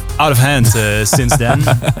kind of out of hand since then,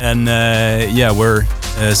 and yeah, we're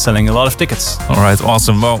selling a lot of tickets. All right,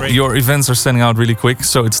 awesome. Well, Great. Your events are selling out really quick,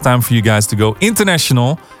 so it's time for you guys to go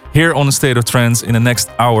international here on the State of Trance in the next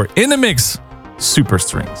hour. In the mix, Super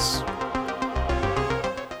Strings.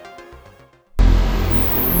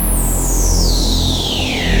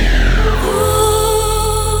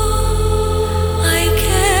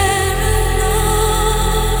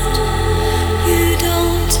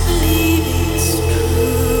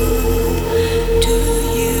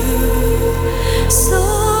 So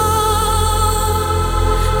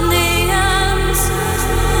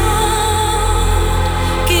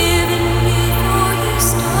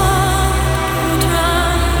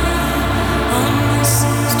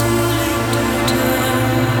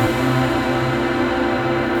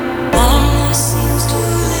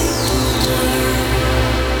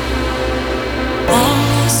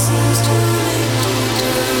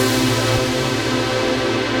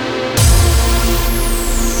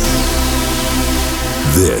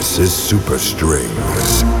This is Super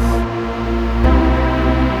Strings.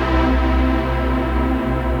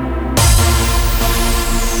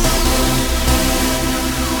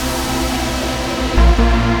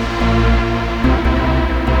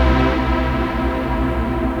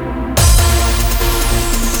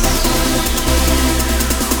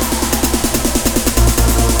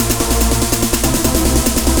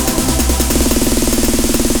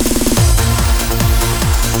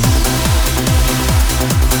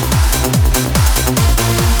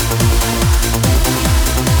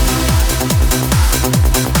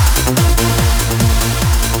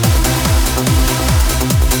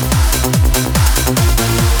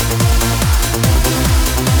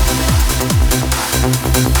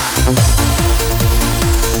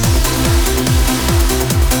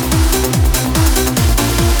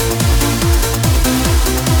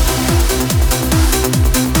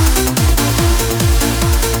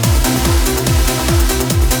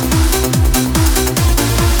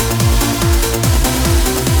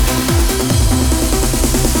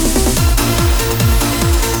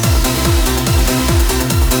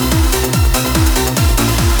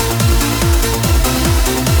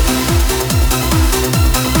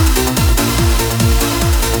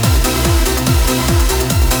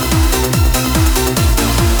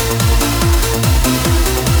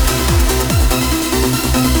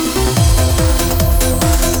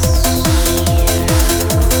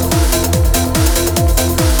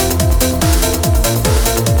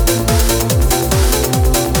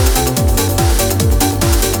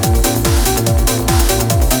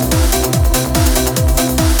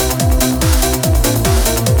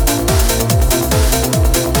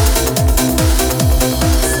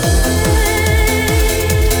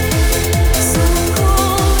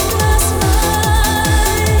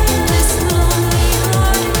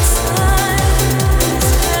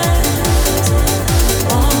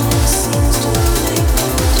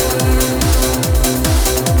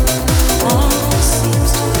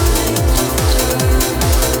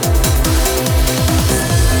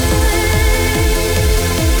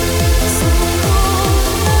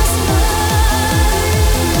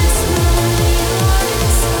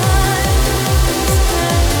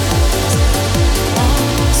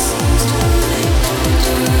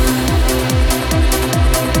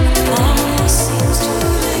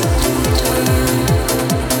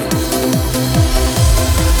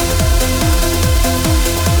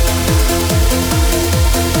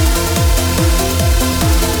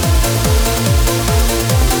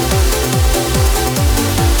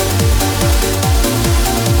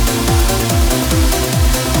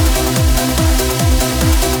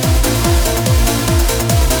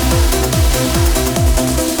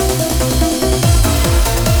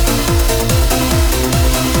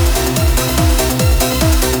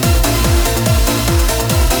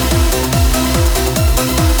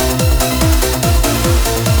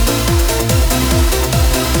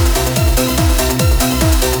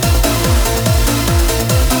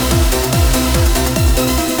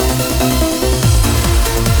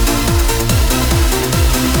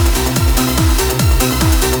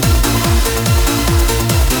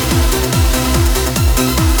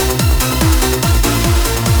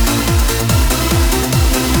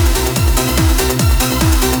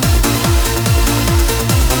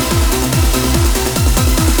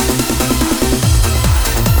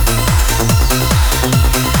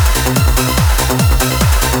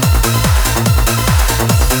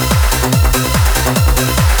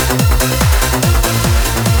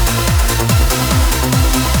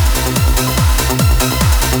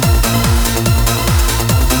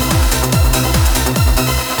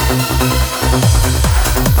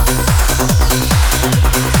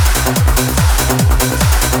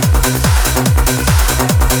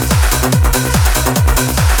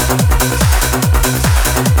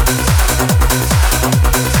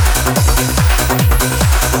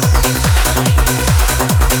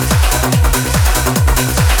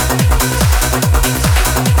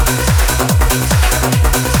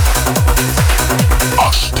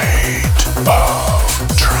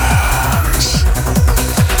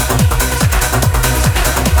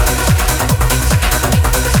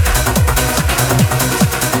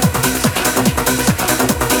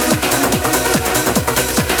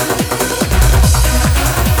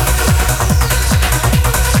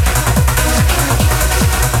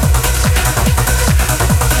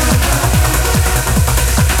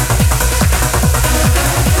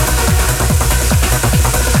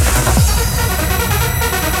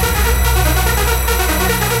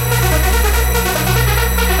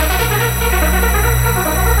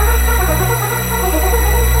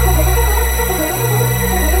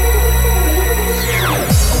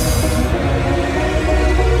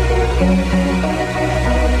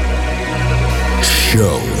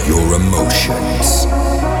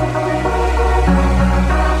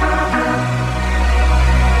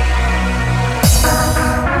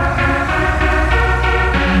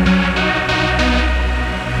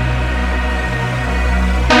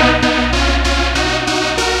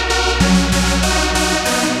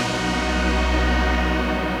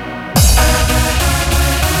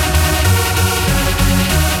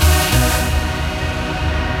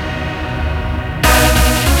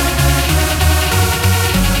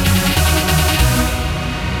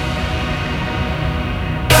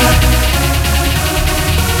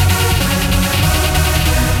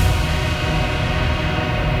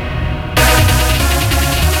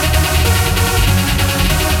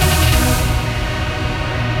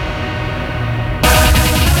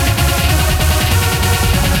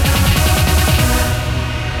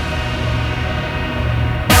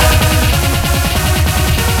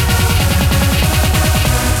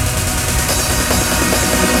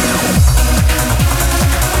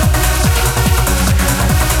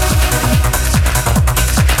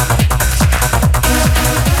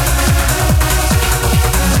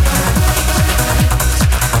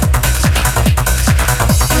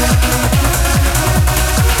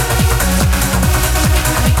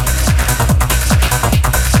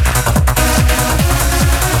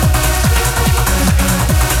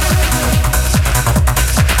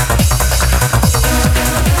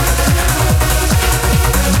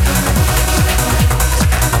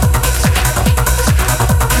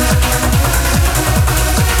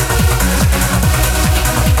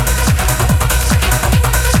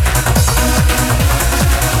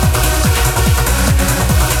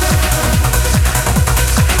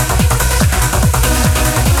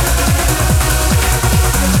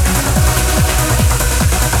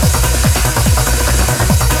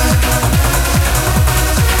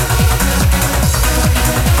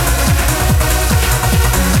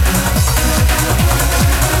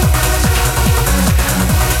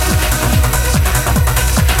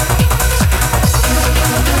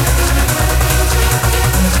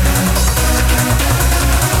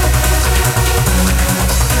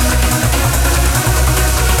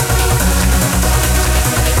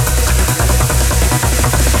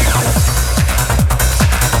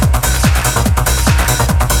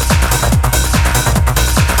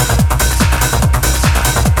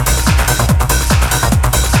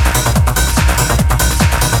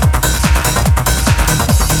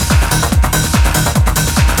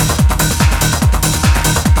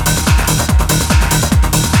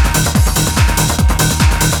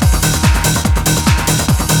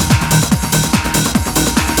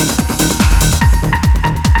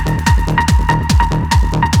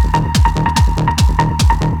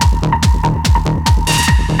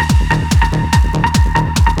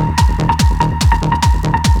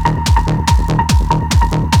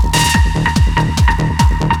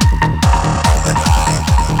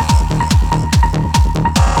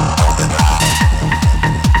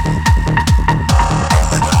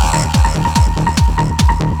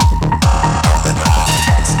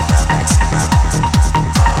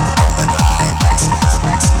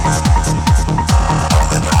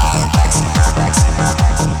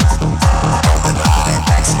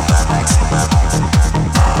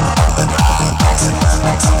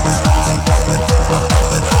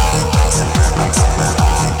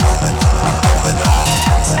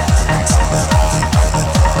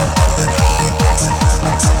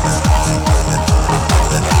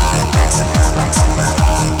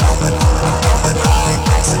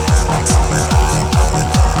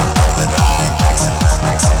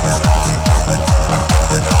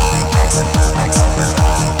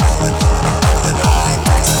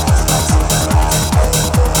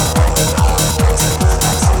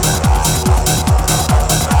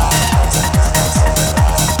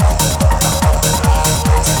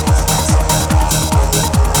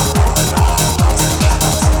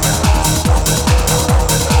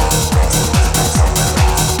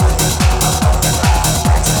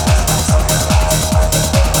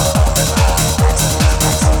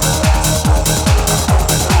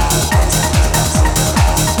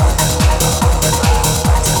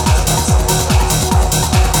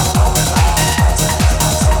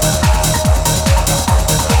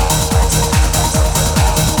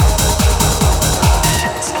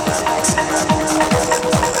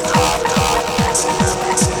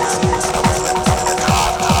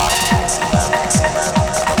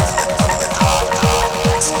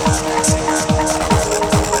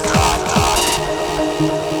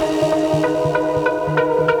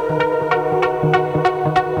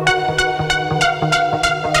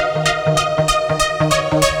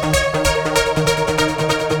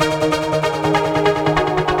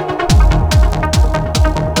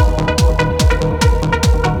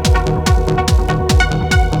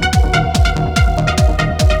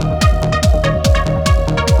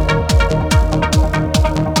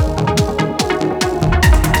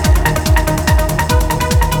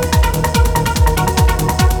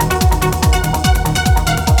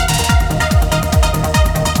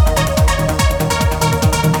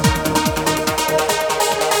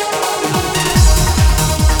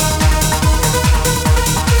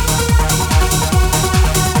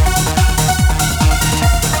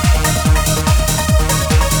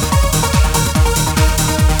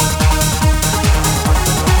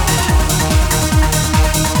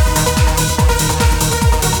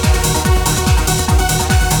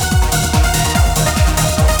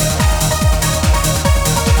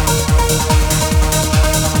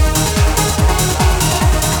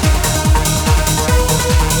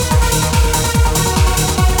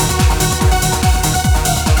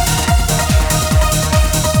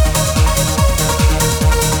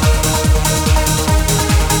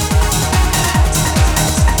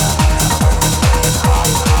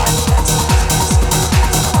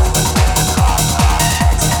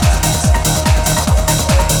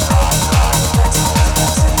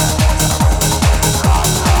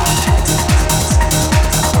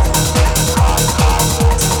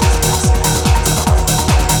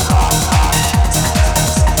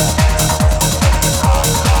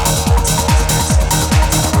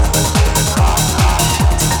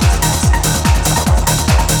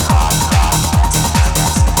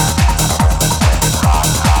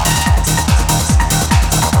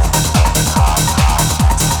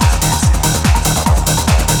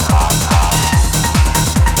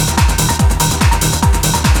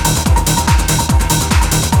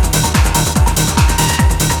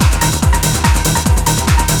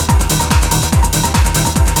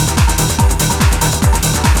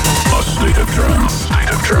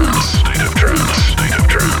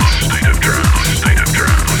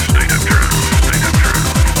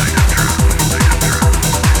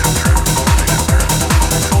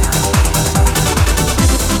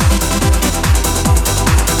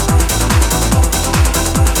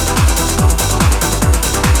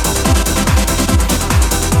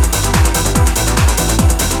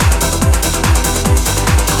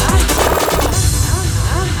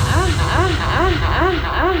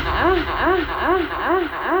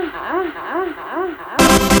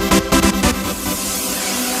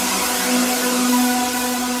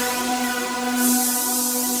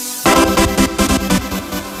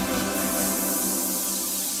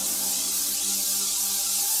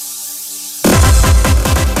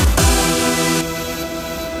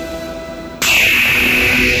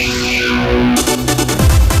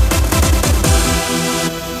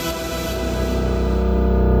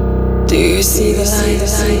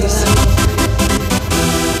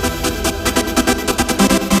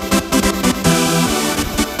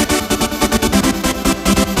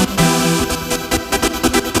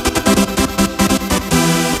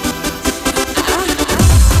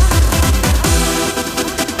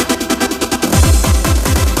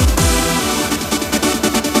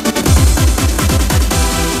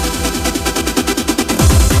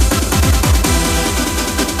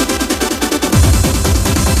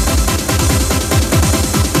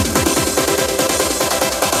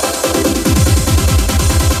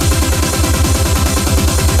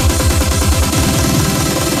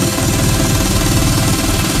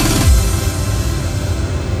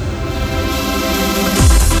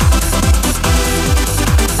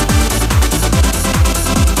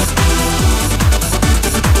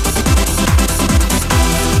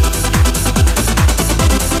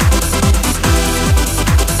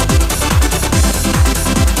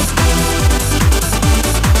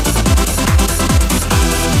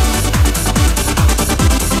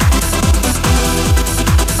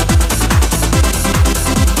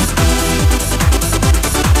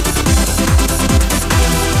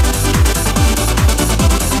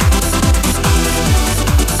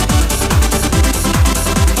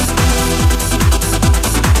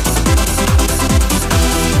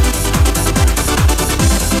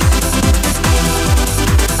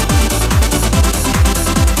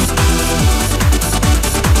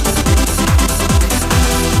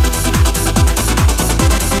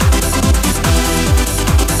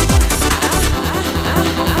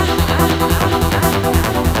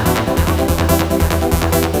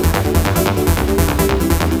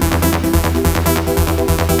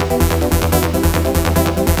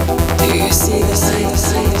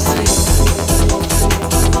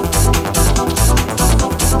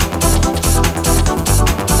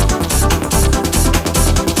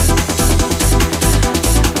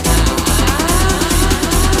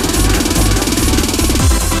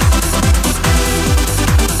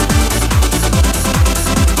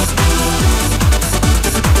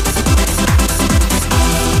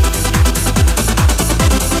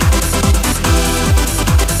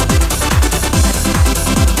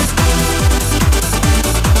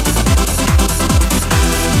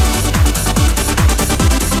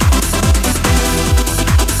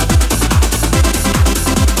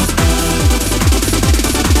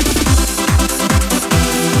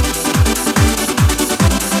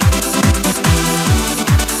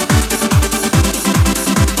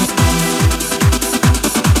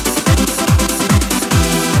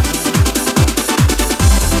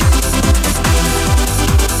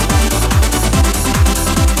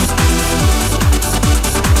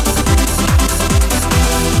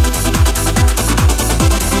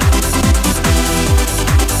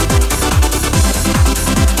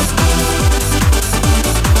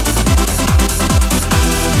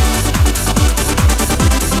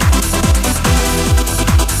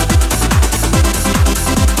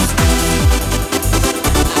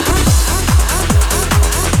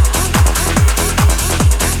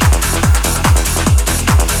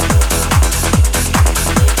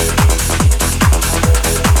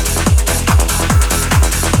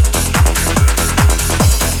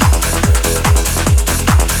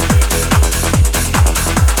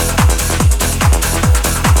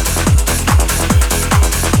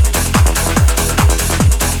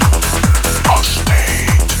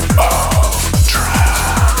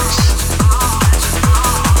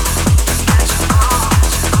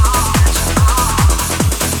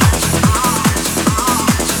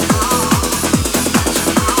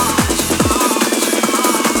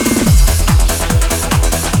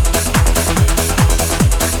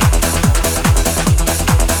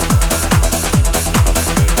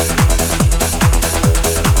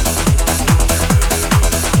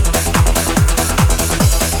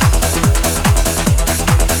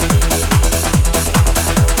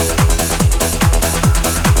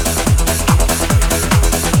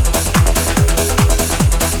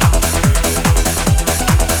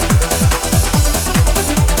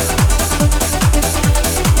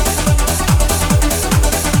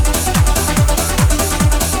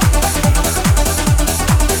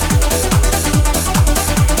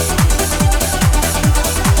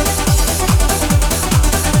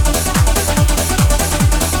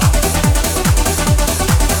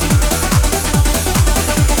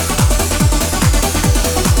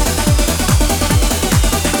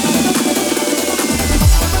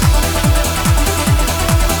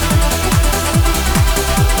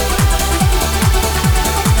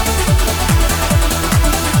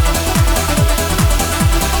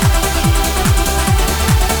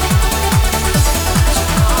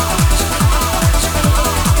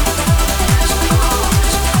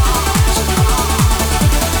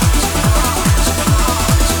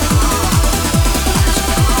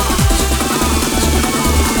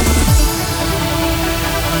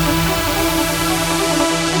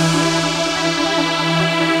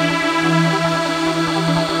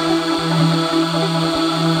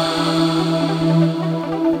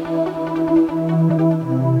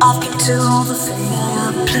 to all the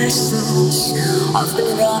familiar places. I've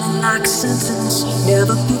been running like a sentence,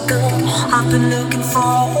 never begun. I've been looking for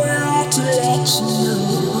a way to let you know.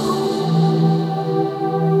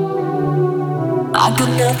 I got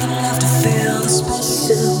nothing left to fill the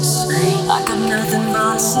spaces. I got nothing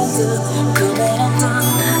but a center coming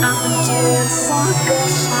undone. I've been doing for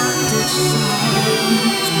guess I did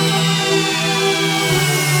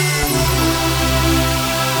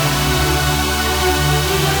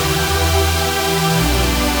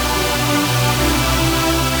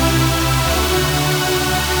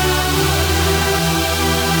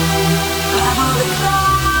every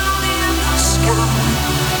cloud in the sky,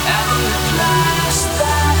 every place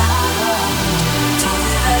that I loved, told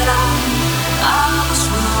me that I was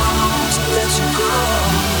wrong to let you go.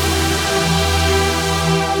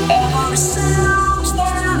 Every sound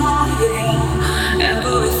that I hear,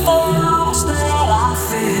 every thought that I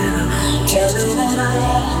feel, tell me that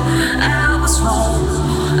I was wrong.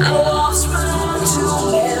 I was wrong to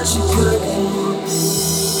let you go.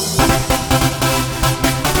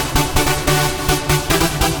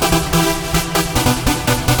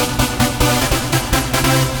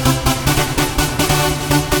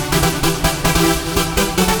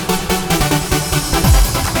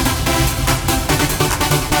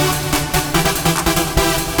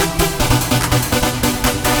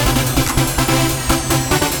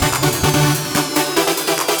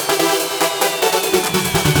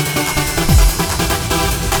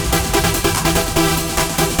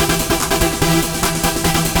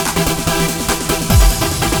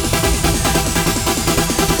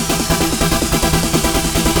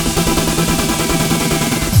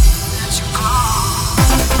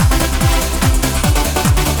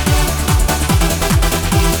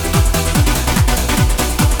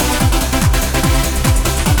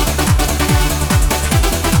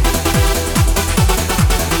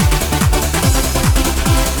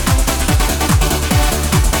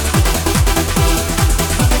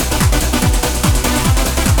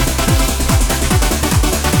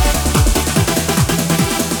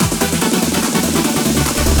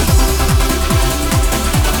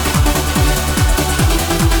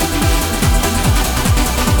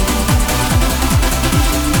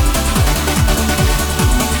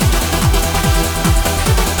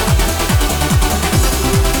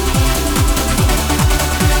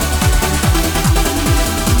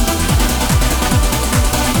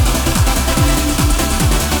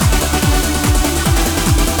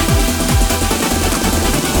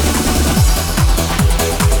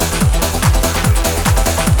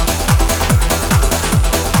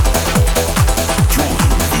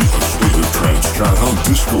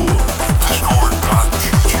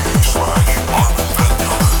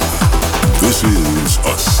 This is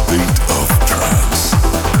a state of trance.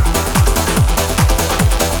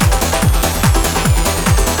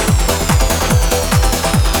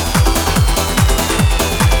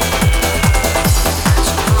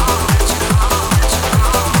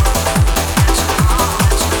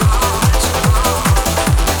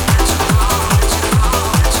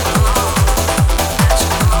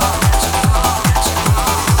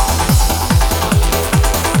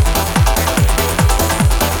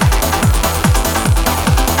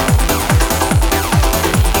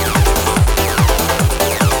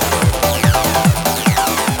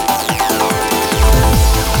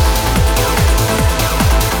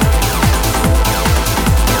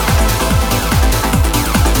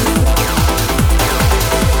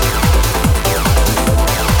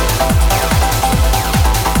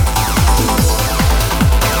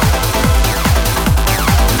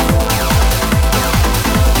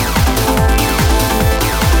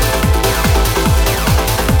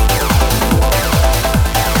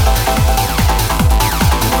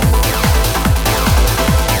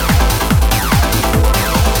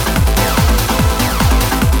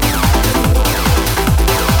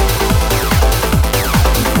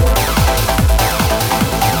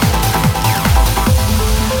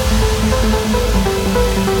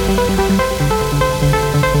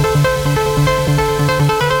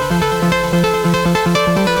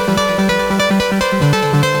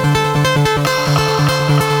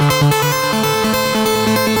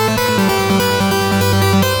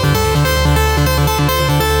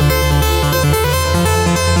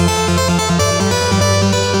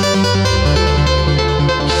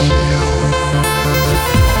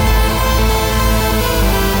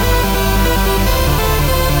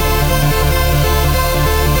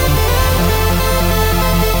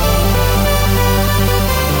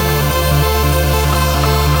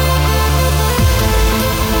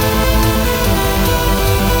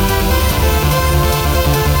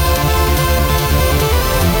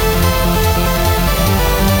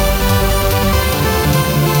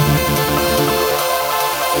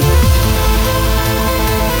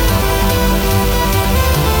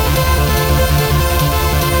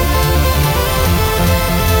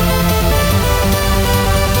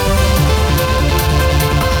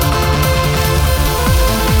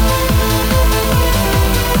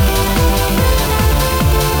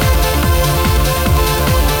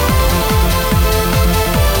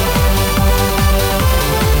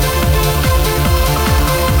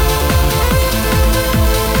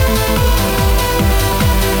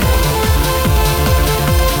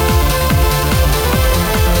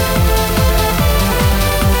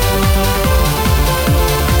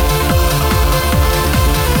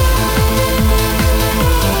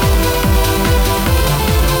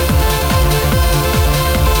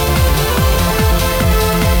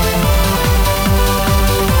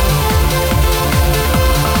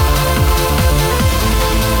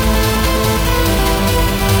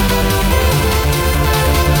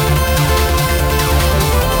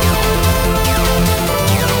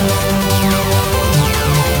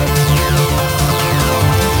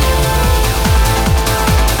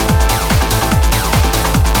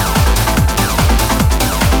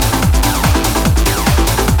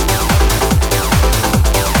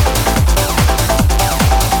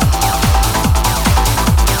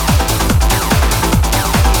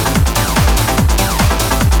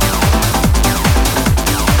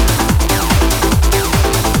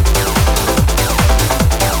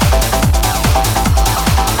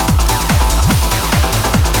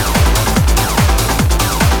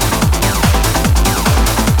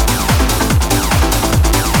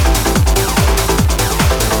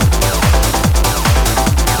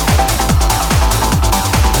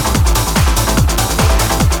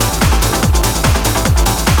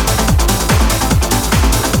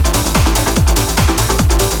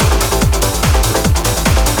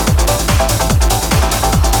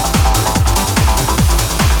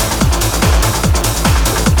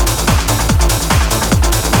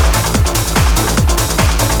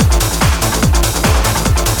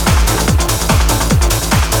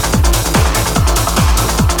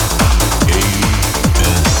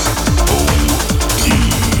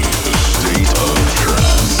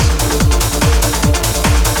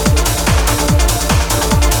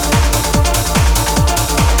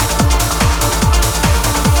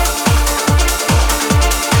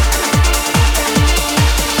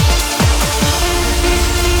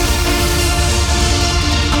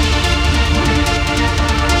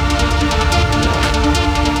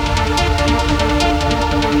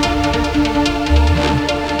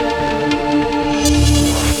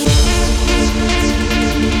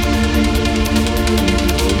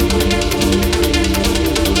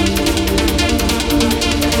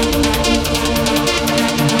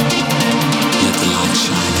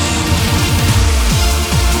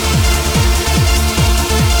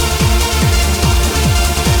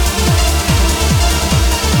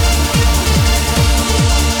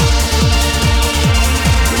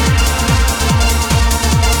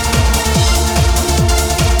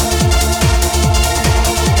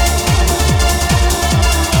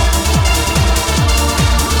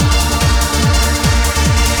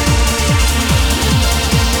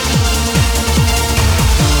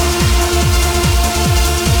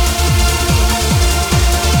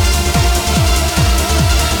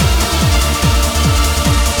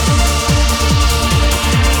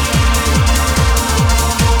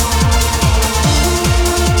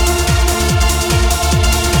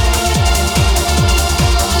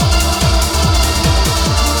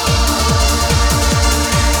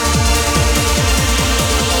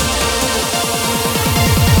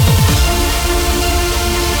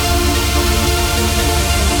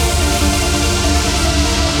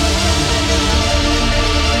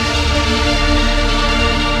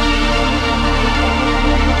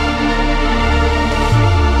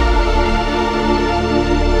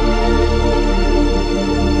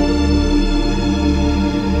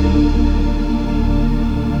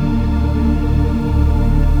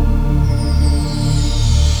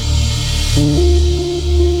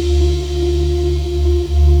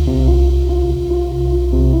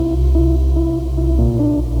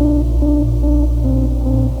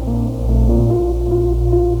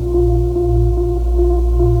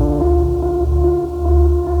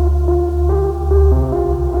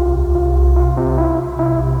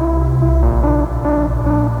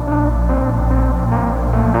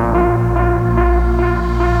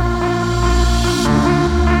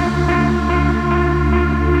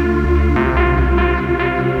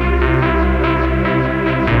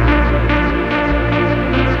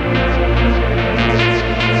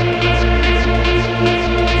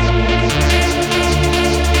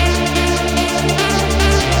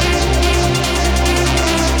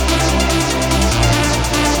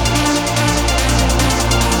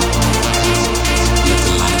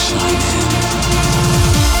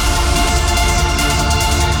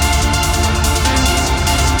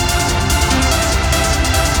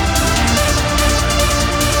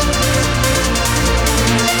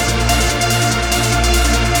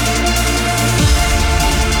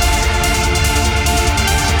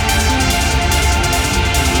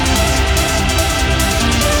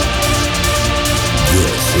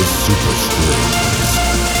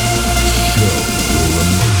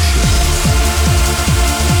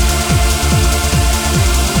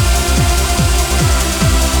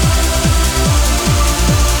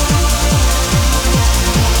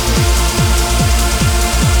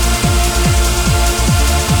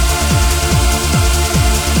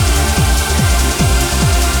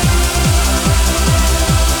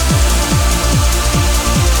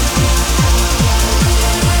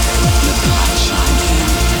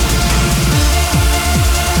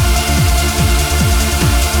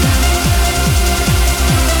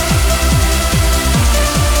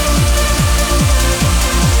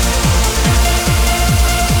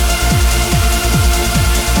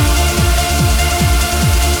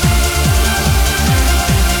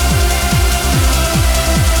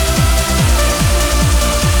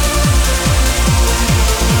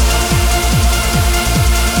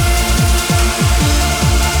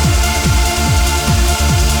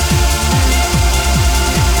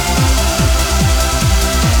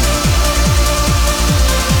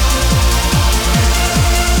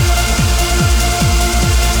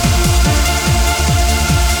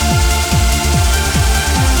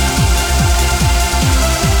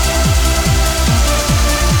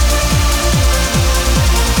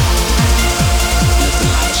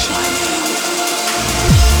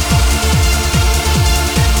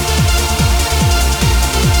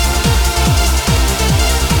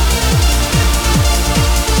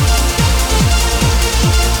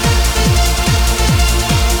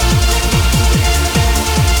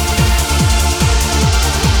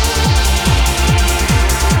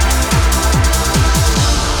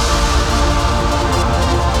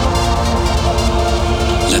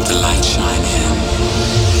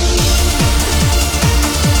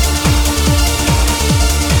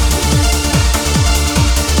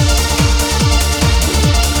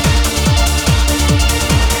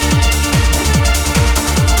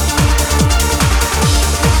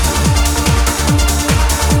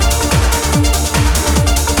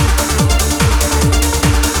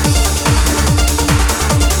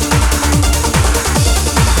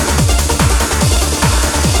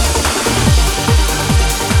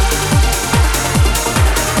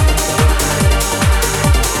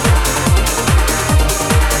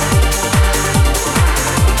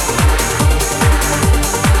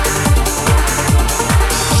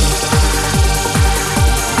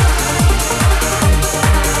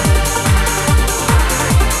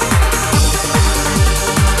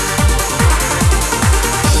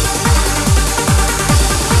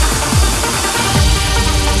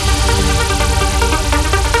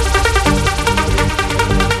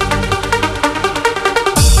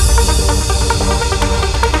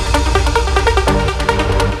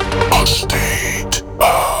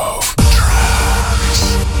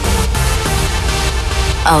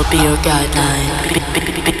 I'll be your guideline.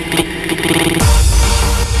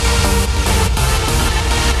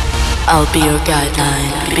 I'll be your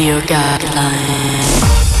guideline. Be your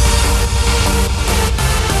guideline.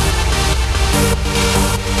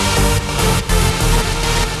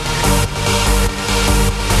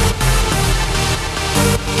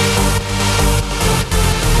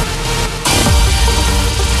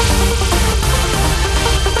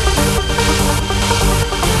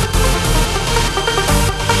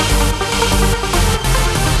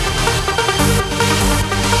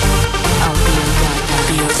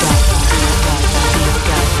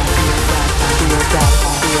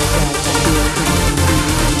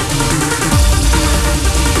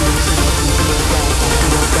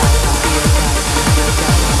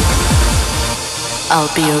 I'll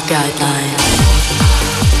be your guideline.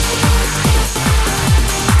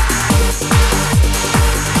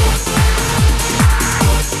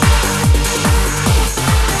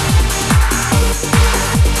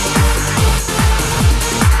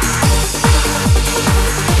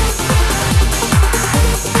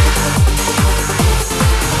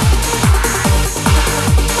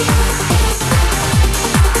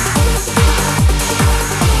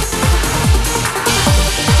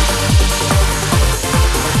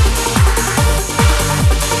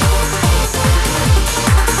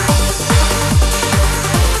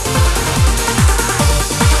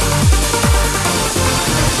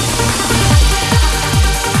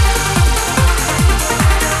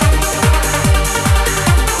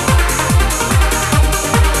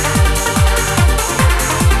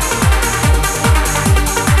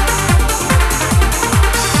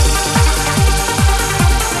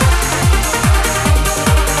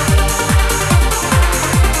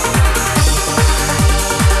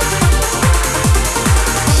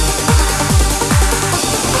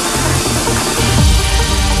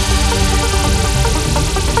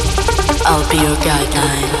 I'll be your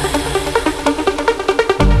guideline.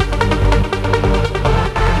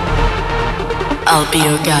 I'll be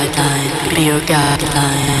your guideline. Be your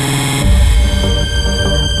guideline.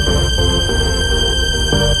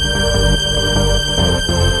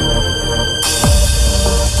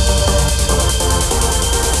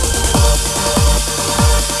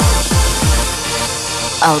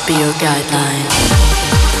 I'll be your guideline.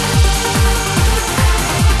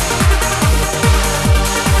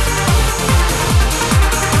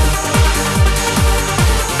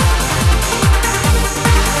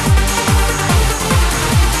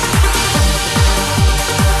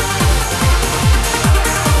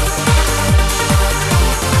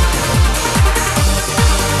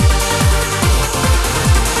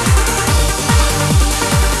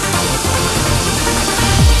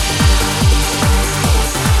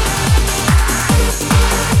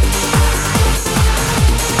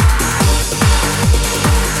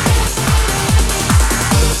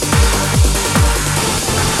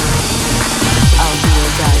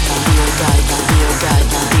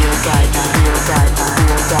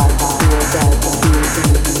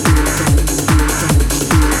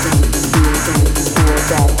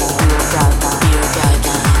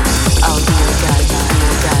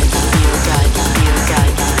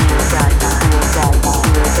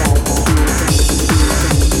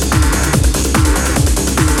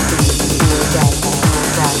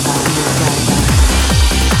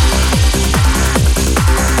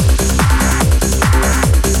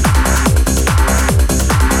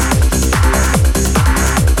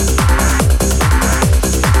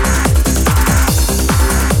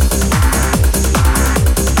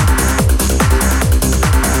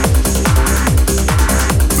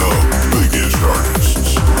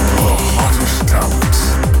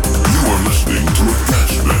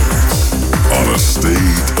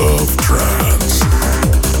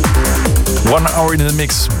 In the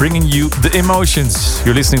mix, bringing you the emotions.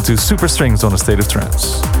 You're listening to Super Strings on A State of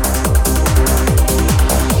Trance.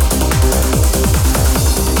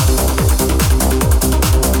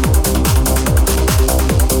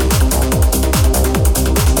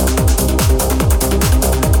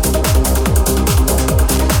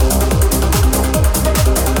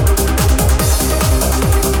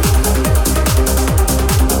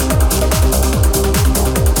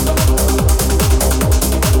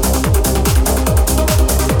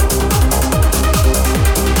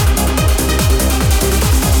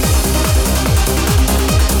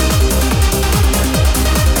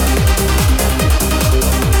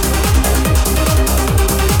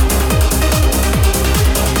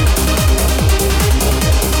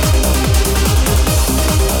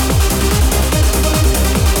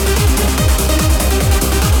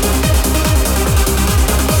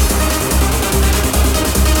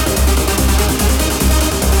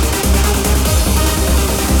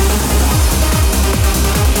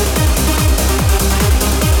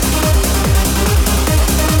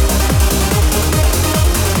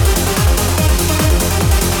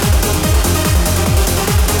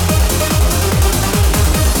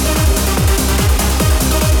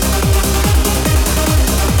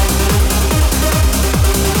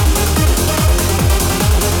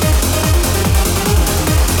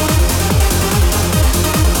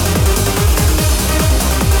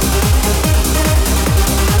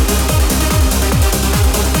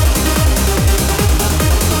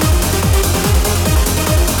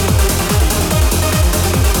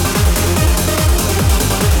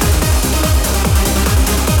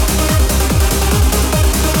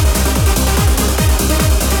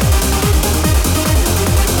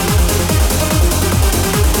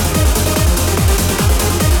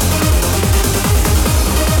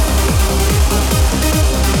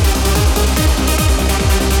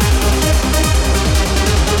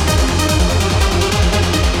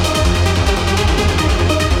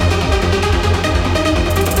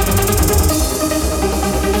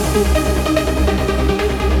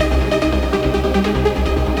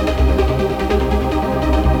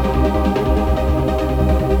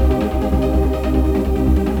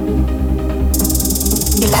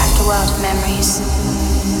 cloud of memories,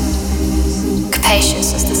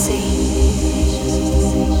 capacious as the sea,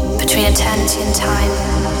 between eternity and time,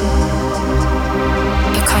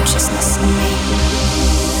 your consciousness and me.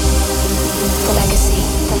 The legacy,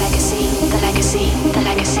 the legacy, the legacy, the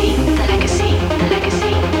legacy, the legacy, the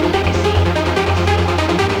legacy, the legacy.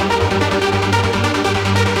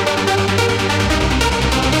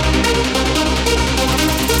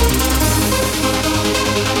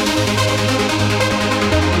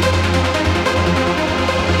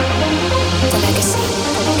 The legacy,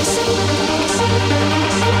 the legacy, the legacy, the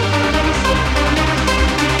legacy.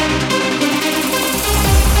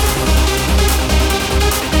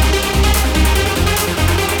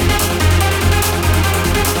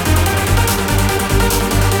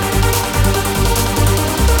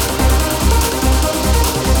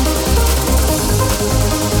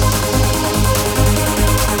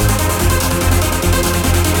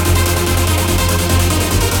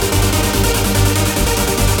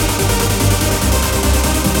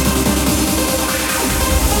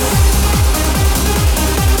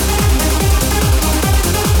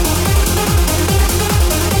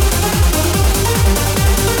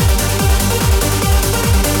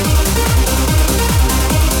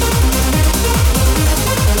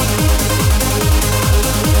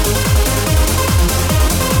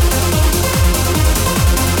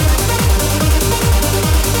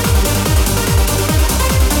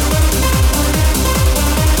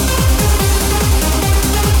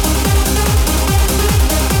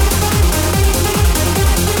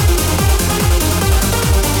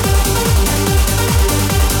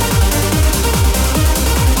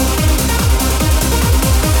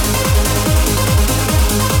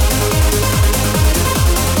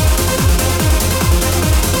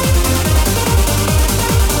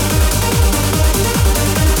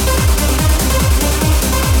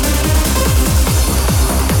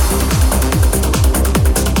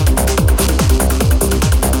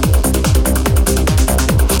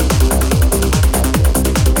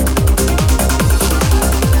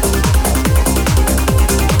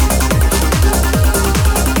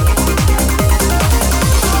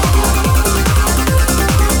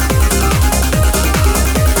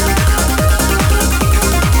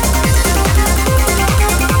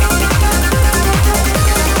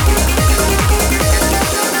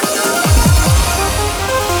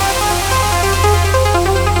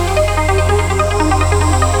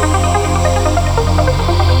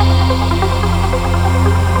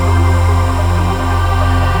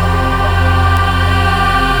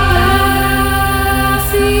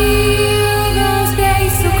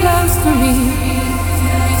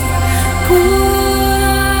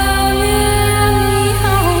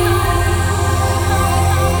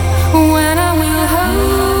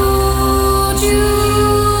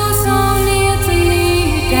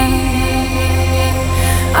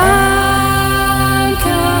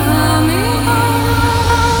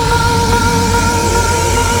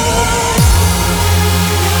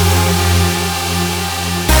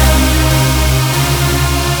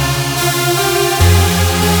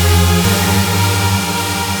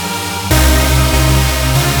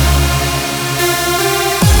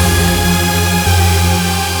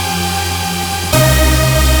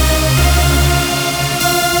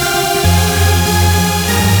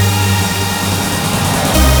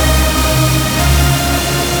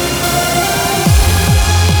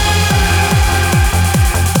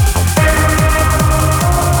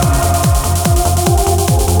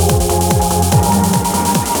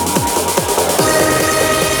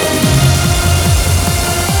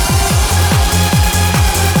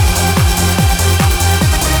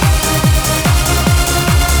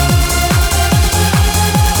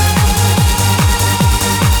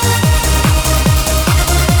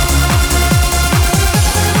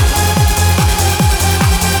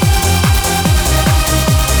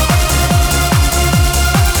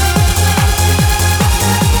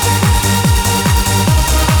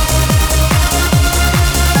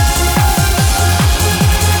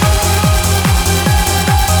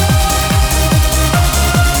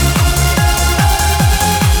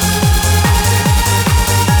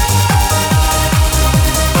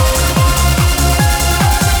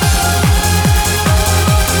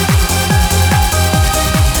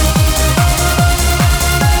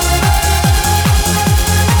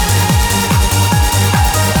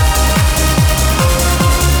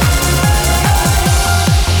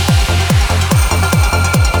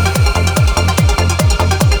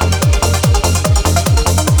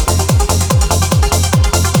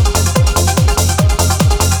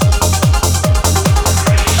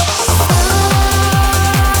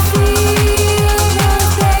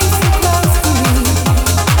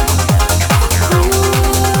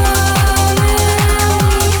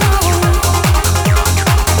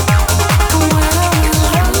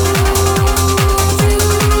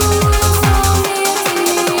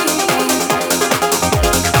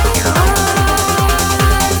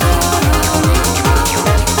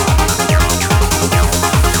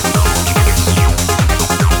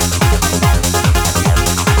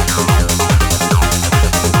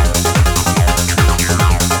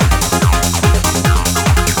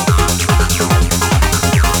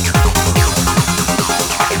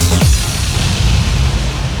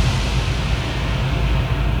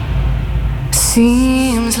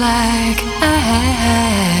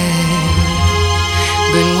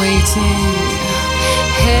 been waiting,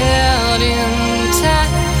 held in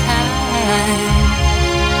time.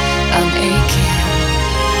 I'm aching,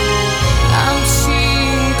 I'm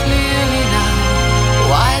seeing clearly now.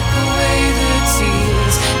 Wipe away the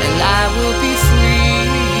tears, and I will be free.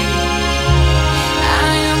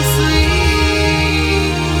 I am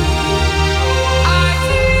free. I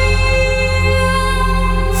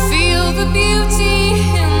feel the beauty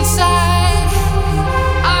inside.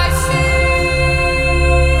 I feel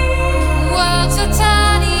worlds are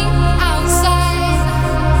tiny outside.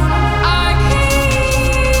 I hear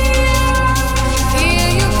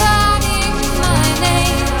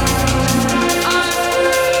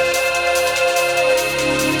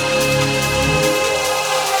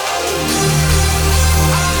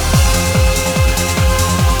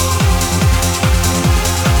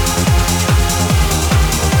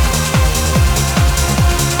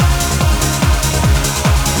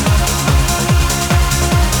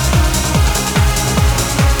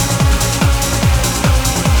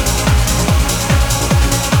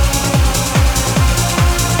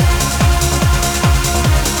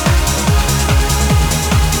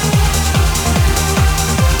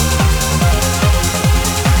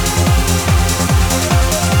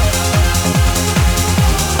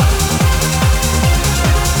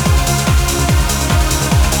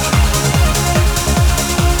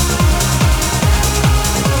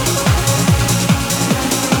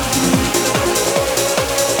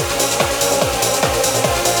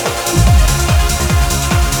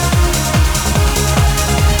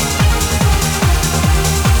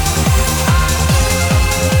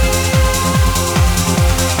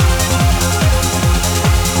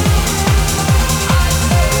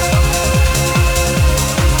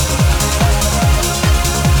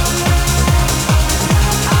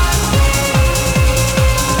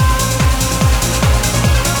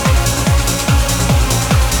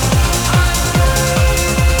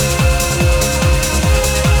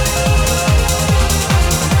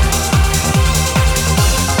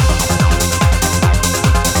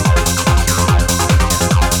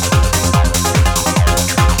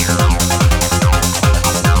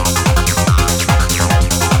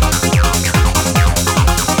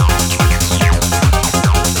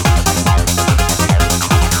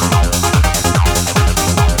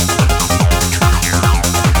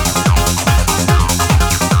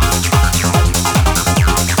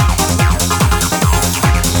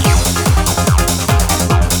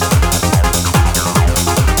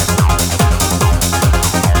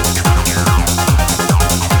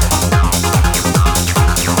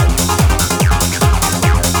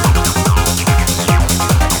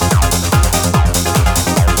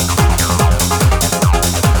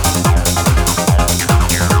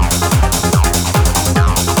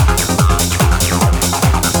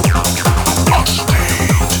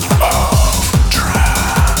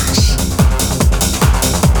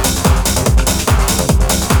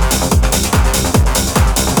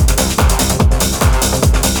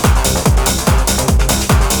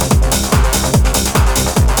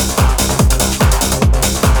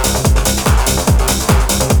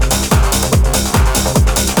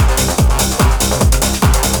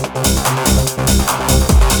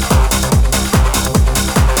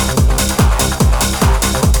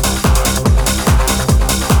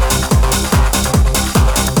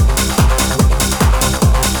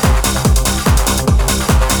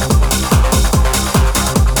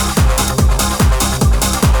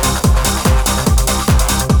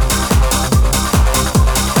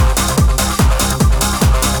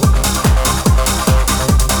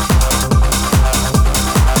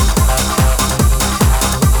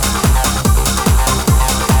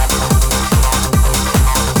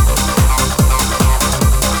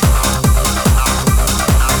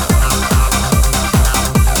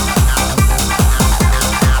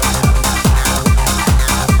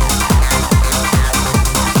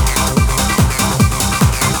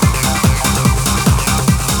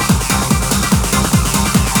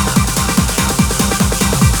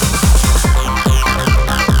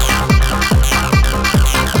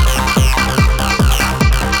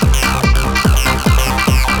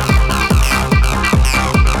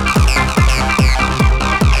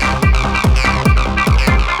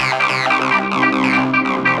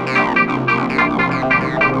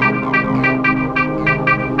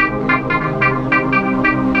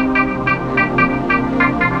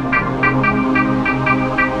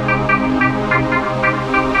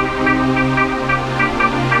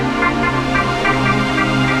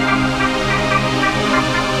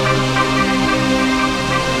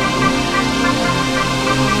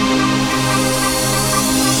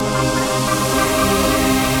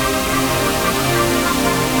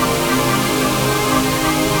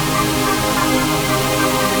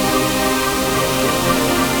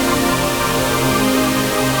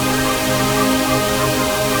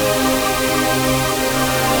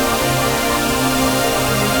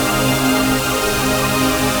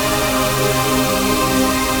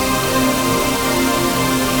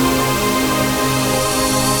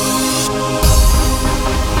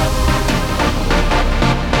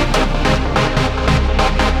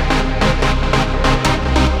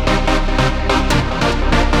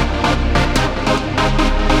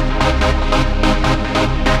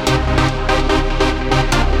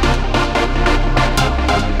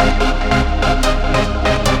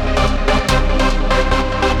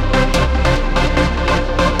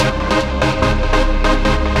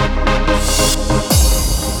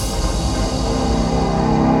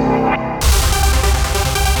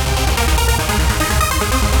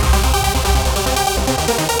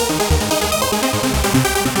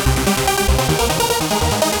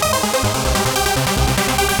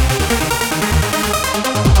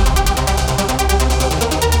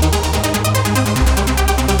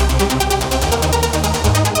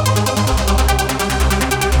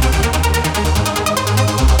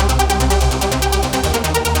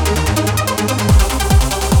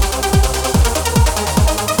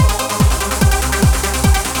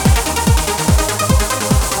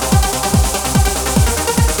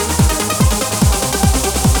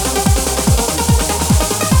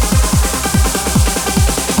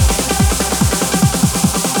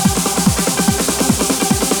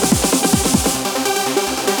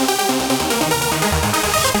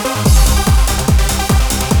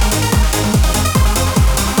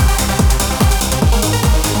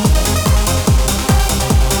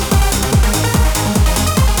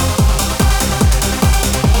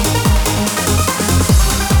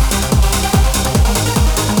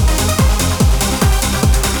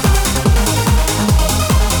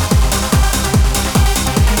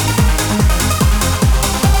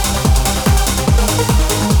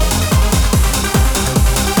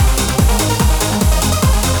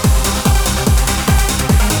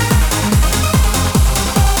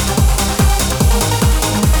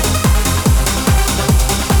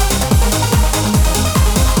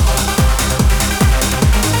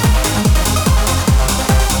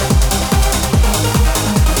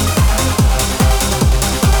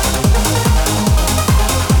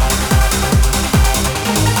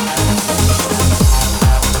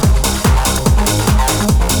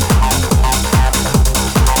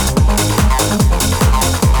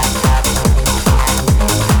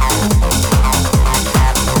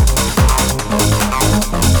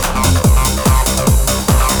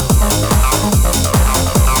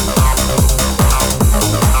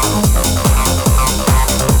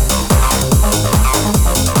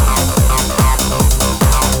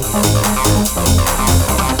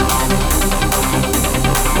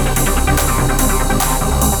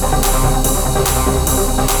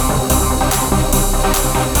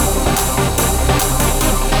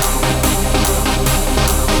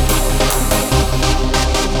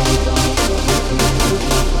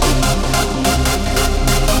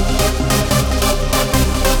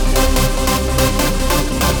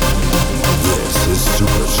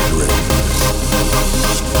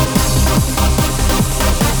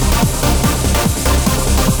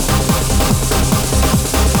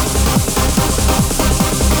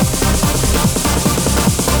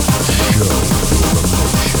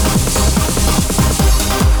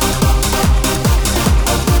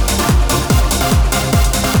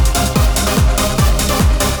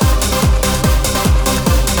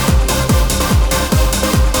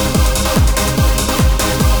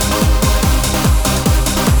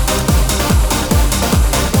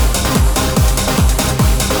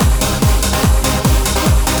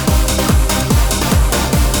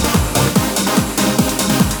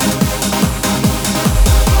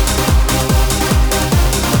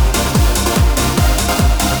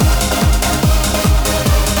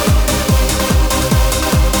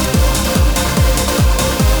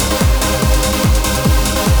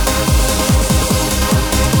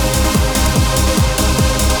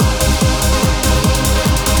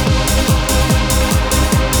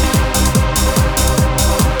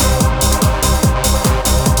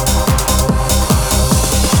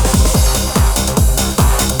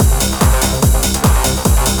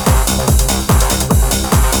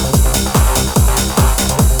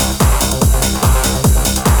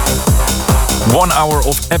 1 hour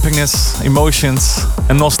of epicness, emotions,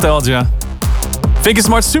 and nostalgia. Thank you so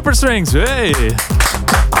much, Super Strings. Hey!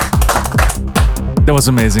 That was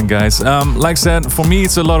amazing, guys. Like I said, for me,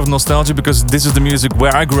 it's a lot of nostalgia because this is the music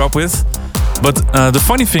where I grew up with. But the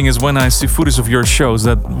funny thing is, when I see footage of your shows,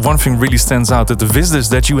 that one thing really stands out: that the visitors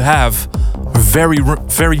that you have are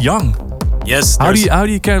very young. Yes. How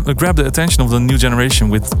do you grab the attention of the new generation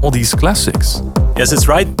with all these classics? Yes, it's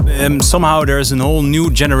right. Somehow there's a whole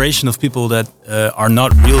new generation of people that are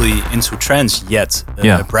not really into trance yet.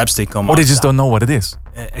 Perhaps they come. Or they just don't know what it is.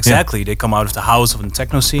 Exactly. Yeah. They come out of the house of the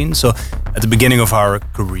techno scene. So at the beginning of our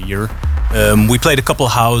career, we played a couple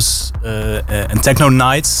house and techno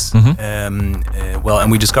nights. Mm-hmm.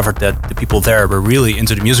 And we discovered that the people there were really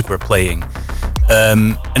into the music we're playing.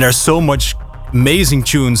 And there's so much amazing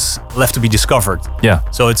tunes left to be discovered. Yeah.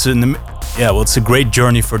 So it's it's a great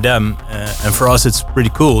journey for them, and for us it's pretty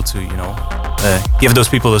cool to give those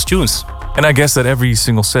people those tunes. And I guess that every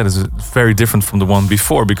single set is very different from the one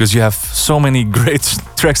before because you have so many great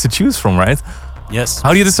tracks to choose from, right? Yes.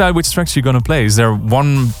 How do you decide which tracks you're gonna play? Is there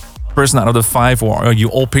one person out of the 5, or are you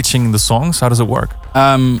all pitching the songs? How does it work?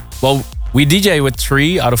 Well, we DJ with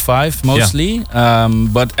 3 out of 5 mostly,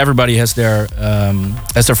 but everybody has their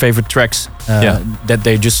favorite tracks that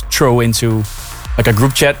they just throw into like a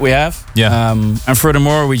group chat we have. Yeah. And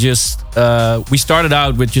furthermore, we started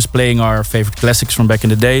out with just playing our favorite classics from back in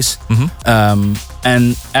the days. Mm-hmm.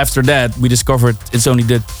 And after that, we discovered it's only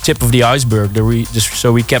the tip of the iceberg.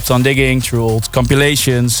 So we kept on digging through old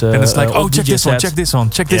compilations. And it's like, check DJ this one, sets. check this one,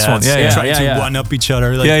 check this one. Try to one up each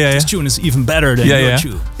other. Like, this tune is even better than your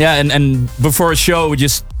tune. Yeah, and before a show, we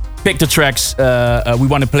just pick the tracks we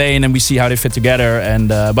want to play, and then we see how they fit together. And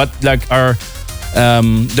but like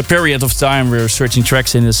the period of time we're searching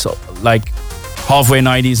tracks in is like halfway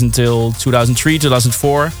 90s until 2003,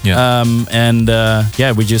 2004. Yeah.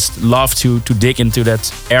 We just love to dig into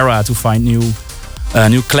that era to find new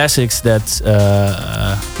classics that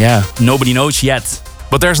nobody knows yet.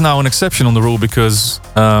 But there's now an exception on the rule because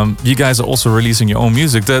you guys are also releasing your own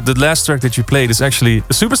music. The last track that you played is actually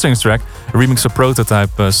a Super Strings track, a remix of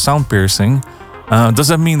Prototype, Sound Piercing. Does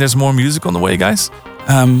that mean there's more music on the way, guys?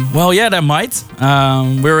 That might.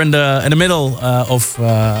 We're in the middle of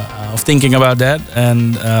thinking about that,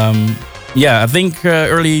 and I think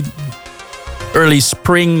early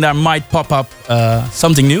spring there might pop up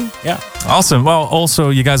something new. Yeah. Awesome. Well, also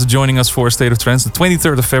you guys are joining us for State of Trance, the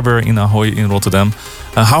 23rd of February in Ahoy in Rotterdam.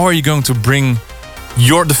 How are you going to bring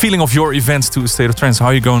the feeling of your events to State of Trance? How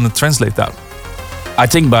are you going to translate that? I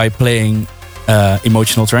think by playing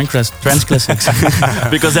emotional trance classics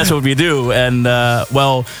because that's what we do. And I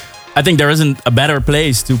think there isn't a better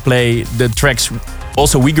place to play the tracks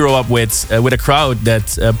also we grew up with a crowd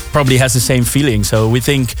that probably has the same feeling. So we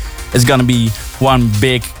think it's gonna be one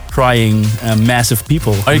big crying mass of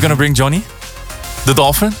people. Are you gonna bring Johnny the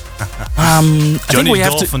dolphin? I think we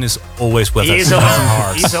have Dolphin is always with us. He's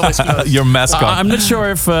always close. Your mascot. I'm not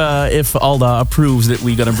sure if Alda approves that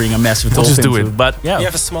we're gonna bring a massive dolphin. Just do it. But yeah, we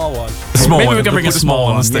have a small one. Maybe we can bring a small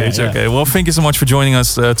one on stage. Yeah. Okay. Well, thank you so much for joining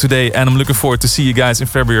us today, and I'm looking forward to see you guys in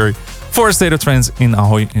February for a State of Trance in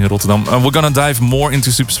Ahoy in Rotterdam. We're gonna dive more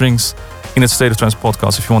into Super Strings in the State of Trance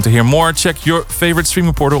podcast. If you want to hear more, check your favorite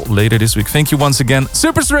streaming portal later this week. Thank you once again,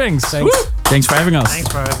 Super Strings. Thanks for having us.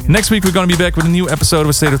 Next week we're going to be back with a new episode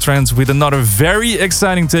of State of Trance with another very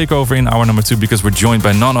exciting takeover in hour number 2 because we're joined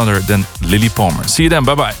by none other than Lily Palmer. See you then.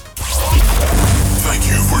 Bye-bye. Thank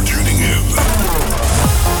you for tuning in.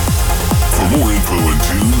 For more info and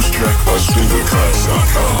tunes, check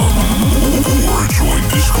astateoftrance.com or join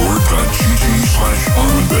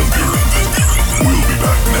discord.gg/ArminVanburen. We'll be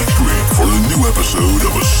back next week for a new episode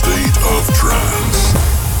of